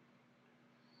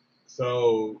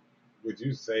 So would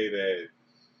you say that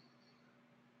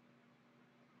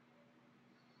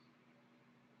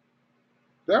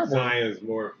They're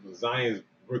more. Zion's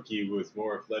rookie was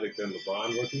more athletic than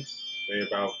LeBron rookie? They're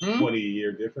about Hmm?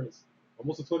 20-year difference.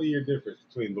 Almost a 20-year difference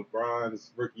between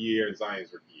LeBron's rookie year and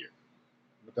Zion's rookie year.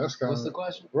 But that's kind What's of the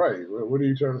question? right. What are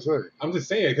you trying to say? I'm just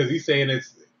saying because he's saying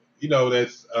it's,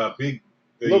 that's big.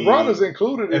 LeBron is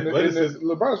included in athleticism.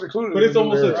 LeBron's included. But it's in the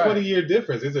almost a new era. 20-year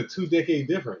difference. It's a 2-decade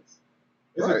difference.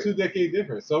 It's Right. a 2-decade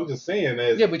difference. So I'm just saying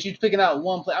that. Yeah, but you're picking out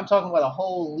one play. I'm talking about a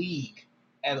whole league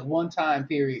at one time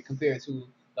period compared to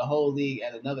the whole league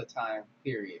at another time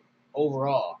period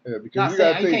overall. Yeah, because Not you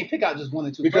saying got you can't pick out just one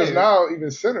or two because players. now even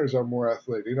centers are more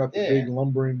athletic. They're not the Yeah. big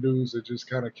lumbering dudes that just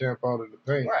kind of camp out in the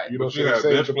paint. Right. You know, But so you they had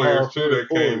save bench the players, power too, that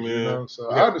forward, came in. You know,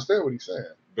 so Yeah. I understand what he's saying.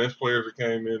 Bench players that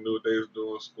came in knew what they was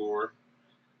doing, score.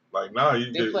 Like now,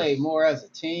 They played more as a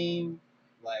team.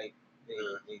 Like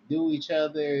they knew each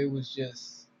other. It was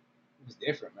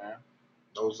different, man.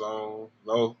 no zone,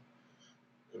 no.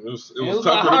 It was And it was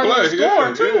tougher harder to play. to score,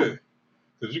 Yeah, too. yeah.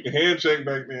 Because you can hand check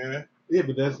back then. Yeah,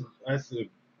 but that's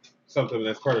something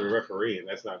that's part of the referee, and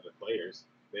that's not the players.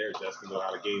 They're adjusting to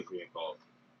how the game's being called.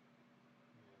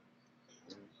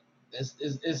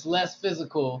 It's less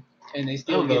physical, and they I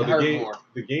still don't know. get The hurt game, more.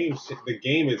 the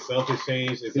game itself has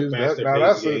changed. It's a Here's faster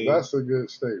now paced game. that's a good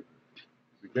statement.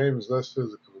 The game is less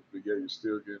physical, but yet you're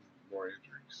still getting more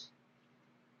injuries.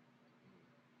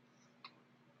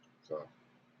 So,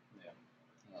 Yeah.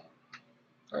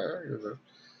 all right, I get that.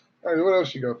 All right, what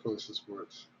else you got for us in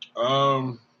sports?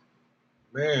 Man.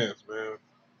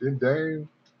 Then Dame.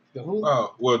 The who?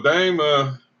 Oh, well, Dame,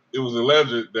 it was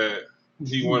alleged that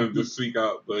he wanted to seek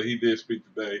out, but he did speak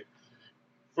today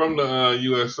from the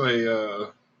USA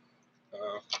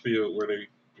field where they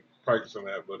practicing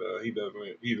that, but he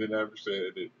didn't ever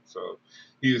said it. So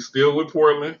he is still with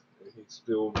Portland, and he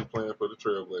still will be playing for the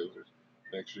Trailblazers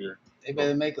next year. They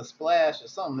better make a splash or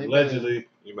something. They Allegedly.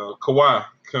 Kawhi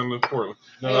coming to Portland.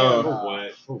 No, Yeah.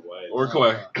 for what? Or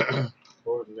Clay.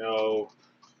 Or no.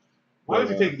 Why would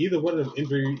you take either one of them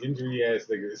injury ass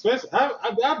niggas? Especially,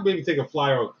 I'd maybe take a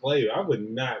flyer on Clay. I would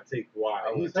not take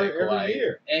Kawhi. He's hurt every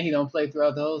year. And he don't play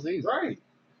throughout the whole season. Right.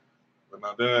 But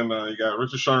now then you got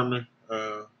Richard Sherman.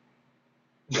 Got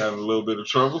in a little bit of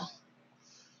trouble.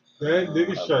 That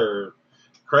nigga sure.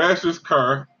 Crashed his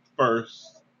car first.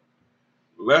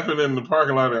 Left it in the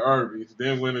parking lot at Arby's.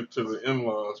 Then went into the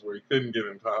in-laws where he couldn't get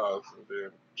into the house. And then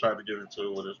tried to get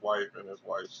into it with his wife and his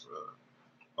wife's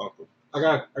uncle. I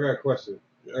got a question.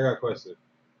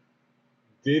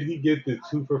 Did he get the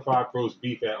 2 for $5 roast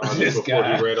beef at Arby's This before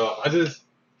guy. he read off? Was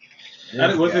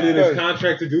it in his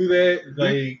contract to do that?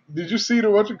 Like, did you see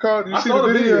what you call? Did you I see saw the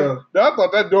the video? video. No, I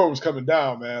thought that door was coming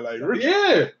down, man. Like Richard,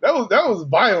 yeah, that was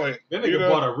violent. that you nigga know?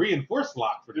 bought a reinforced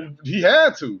lock for them. He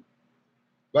had to.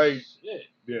 Like, Shit.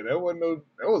 yeah, that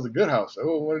was a good house. That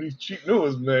wasn't one of these cheap new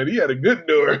ones, man. He had a good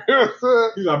door. He's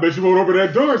like, I bet you won't open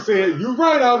that door and say, "You're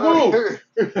right, I'll move."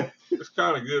 It's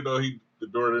kind of good, though, the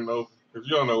door didn't open. Because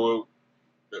you don't know what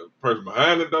the person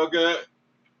behind the door got.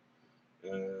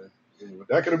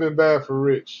 That could have been bad for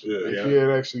Rich Yeah, if yeah. he had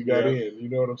actually got in. You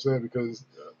know what I'm saying? Because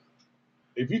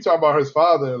if you talk about his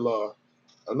father-in-law,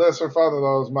 unless her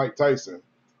father-in-law is Mike Tyson,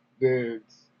 then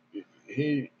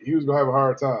he was gonna have a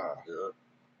hard time. Yeah.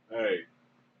 Hey,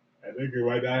 that nigga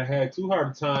right now had too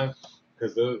hard a time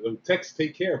because the texts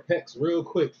take care of pecs real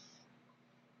quick.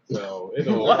 So it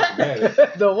don't What?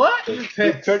 matter. The what? The Big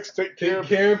texts Tex take care take of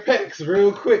care of pecs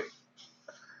real quick.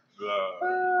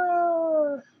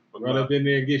 But Run no, up in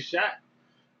there and get shot.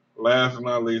 last but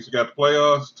not least, you got the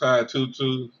playoffs tied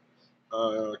 2-2,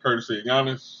 courtesy of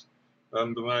Giannis.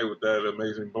 Tonight with that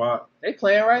amazing block. They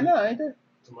playing right now, ain't they?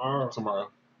 Tomorrow.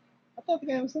 I thought the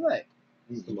game was tonight.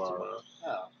 Tomorrow.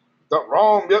 Oh, the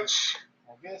wrong bitch.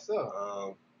 I guess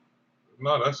so.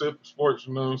 No, that's it for sports.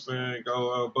 You know what I'm saying?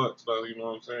 Go Bucks, though. You know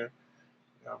what I'm saying?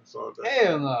 Yeah, so that.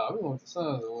 Hell no, we want the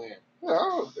Suns to win.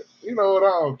 Yeah, you know what?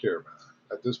 I don't care, man.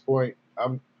 At this point,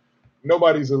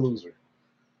 nobody's a loser.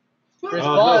 Chris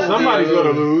No, Paul somebody's did. gonna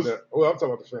lose. Well, I'm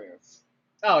talking about the fans.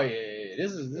 Oh yeah.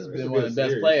 This has it's been a one good of the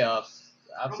best series. playoffs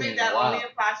I've I seen think in that a while. only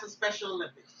applies to Special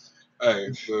Olympics. Hey,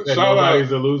 That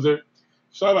nobody's a loser.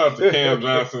 shout out to Cam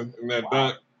Johnson and that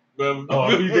dunk.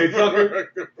 PJ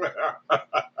Tucker?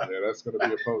 Yeah, that's gonna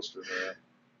be a poster, man.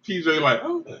 PJ like,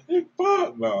 oh, hey,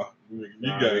 fuck. No, you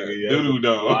Nah, got nigga, yeah. doo-doo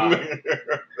dog. Wow.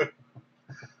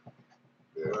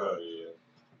 Yeah.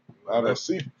 I know.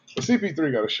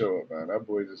 CP3 got to show up, man. That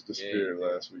boy just disappeared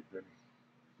last week. Man.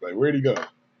 Like, where'd he go?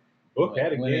 Book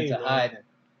had a Went game. into man. hiding.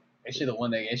 They should have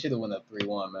won that. They should have won up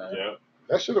 3-1, man. Yeah.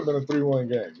 That should have been a 3-1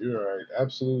 game. You're right.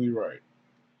 Absolutely right.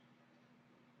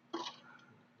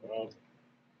 Well,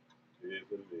 it is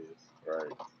what it is.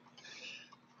 Right.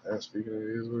 And speaking of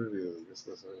it is what it is, I guess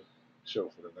that's a show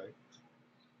for the night.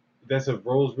 That's a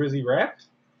Rose Rizzy rap?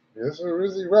 Yes, sir,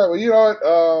 Rizzy. Right. Well, you know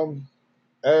what?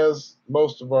 as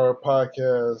most of our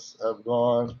podcasts have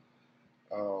gone,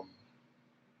 um,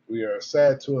 we are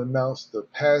sad to announce the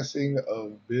passing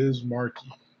of Biz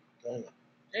Markie.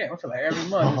 Yeah, I feel like every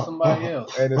month it's somebody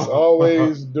else. And it's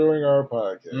always during our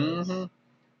podcast.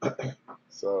 Mm-hmm.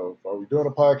 So, are we doing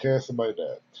a podcast? Somebody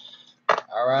died. Damn.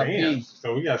 R.I.P.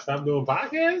 So we gotta stop doing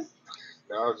podcasts?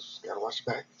 Now I just gotta watch it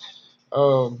back.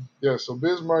 Yeah, so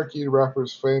Biz Markie, the rapper,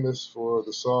 is famous for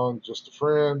the song Just a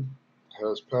Friend,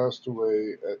 has passed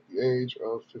away at the age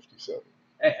of 57.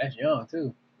 Hey, that's young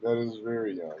too. That is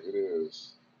very young. It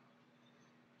is.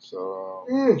 So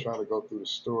I'm trying to go through the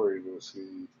story to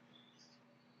see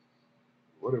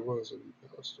what it was that he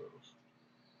passed of.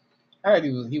 I heard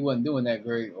he wasn't doing that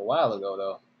great a while ago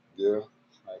though. Yeah.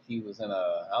 Like he was I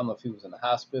don't know if he was in the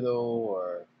hospital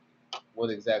or what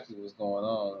exactly was going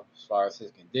on as far as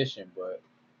his condition, but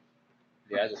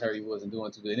yeah, I just heard he wasn't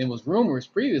doing too good. And it was rumors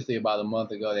previously about a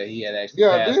month ago that he had actually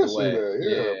Yeah, I passed did see away. that.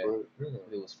 Yeah, but yeah.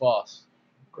 It was false.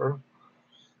 Okay.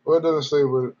 Well, it doesn't say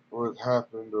what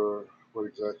happened or what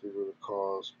exactly were the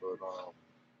cause, but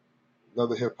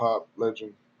another hip hop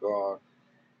legend gone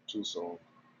too soon.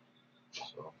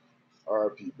 So,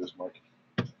 R.I.P. Biz Markie.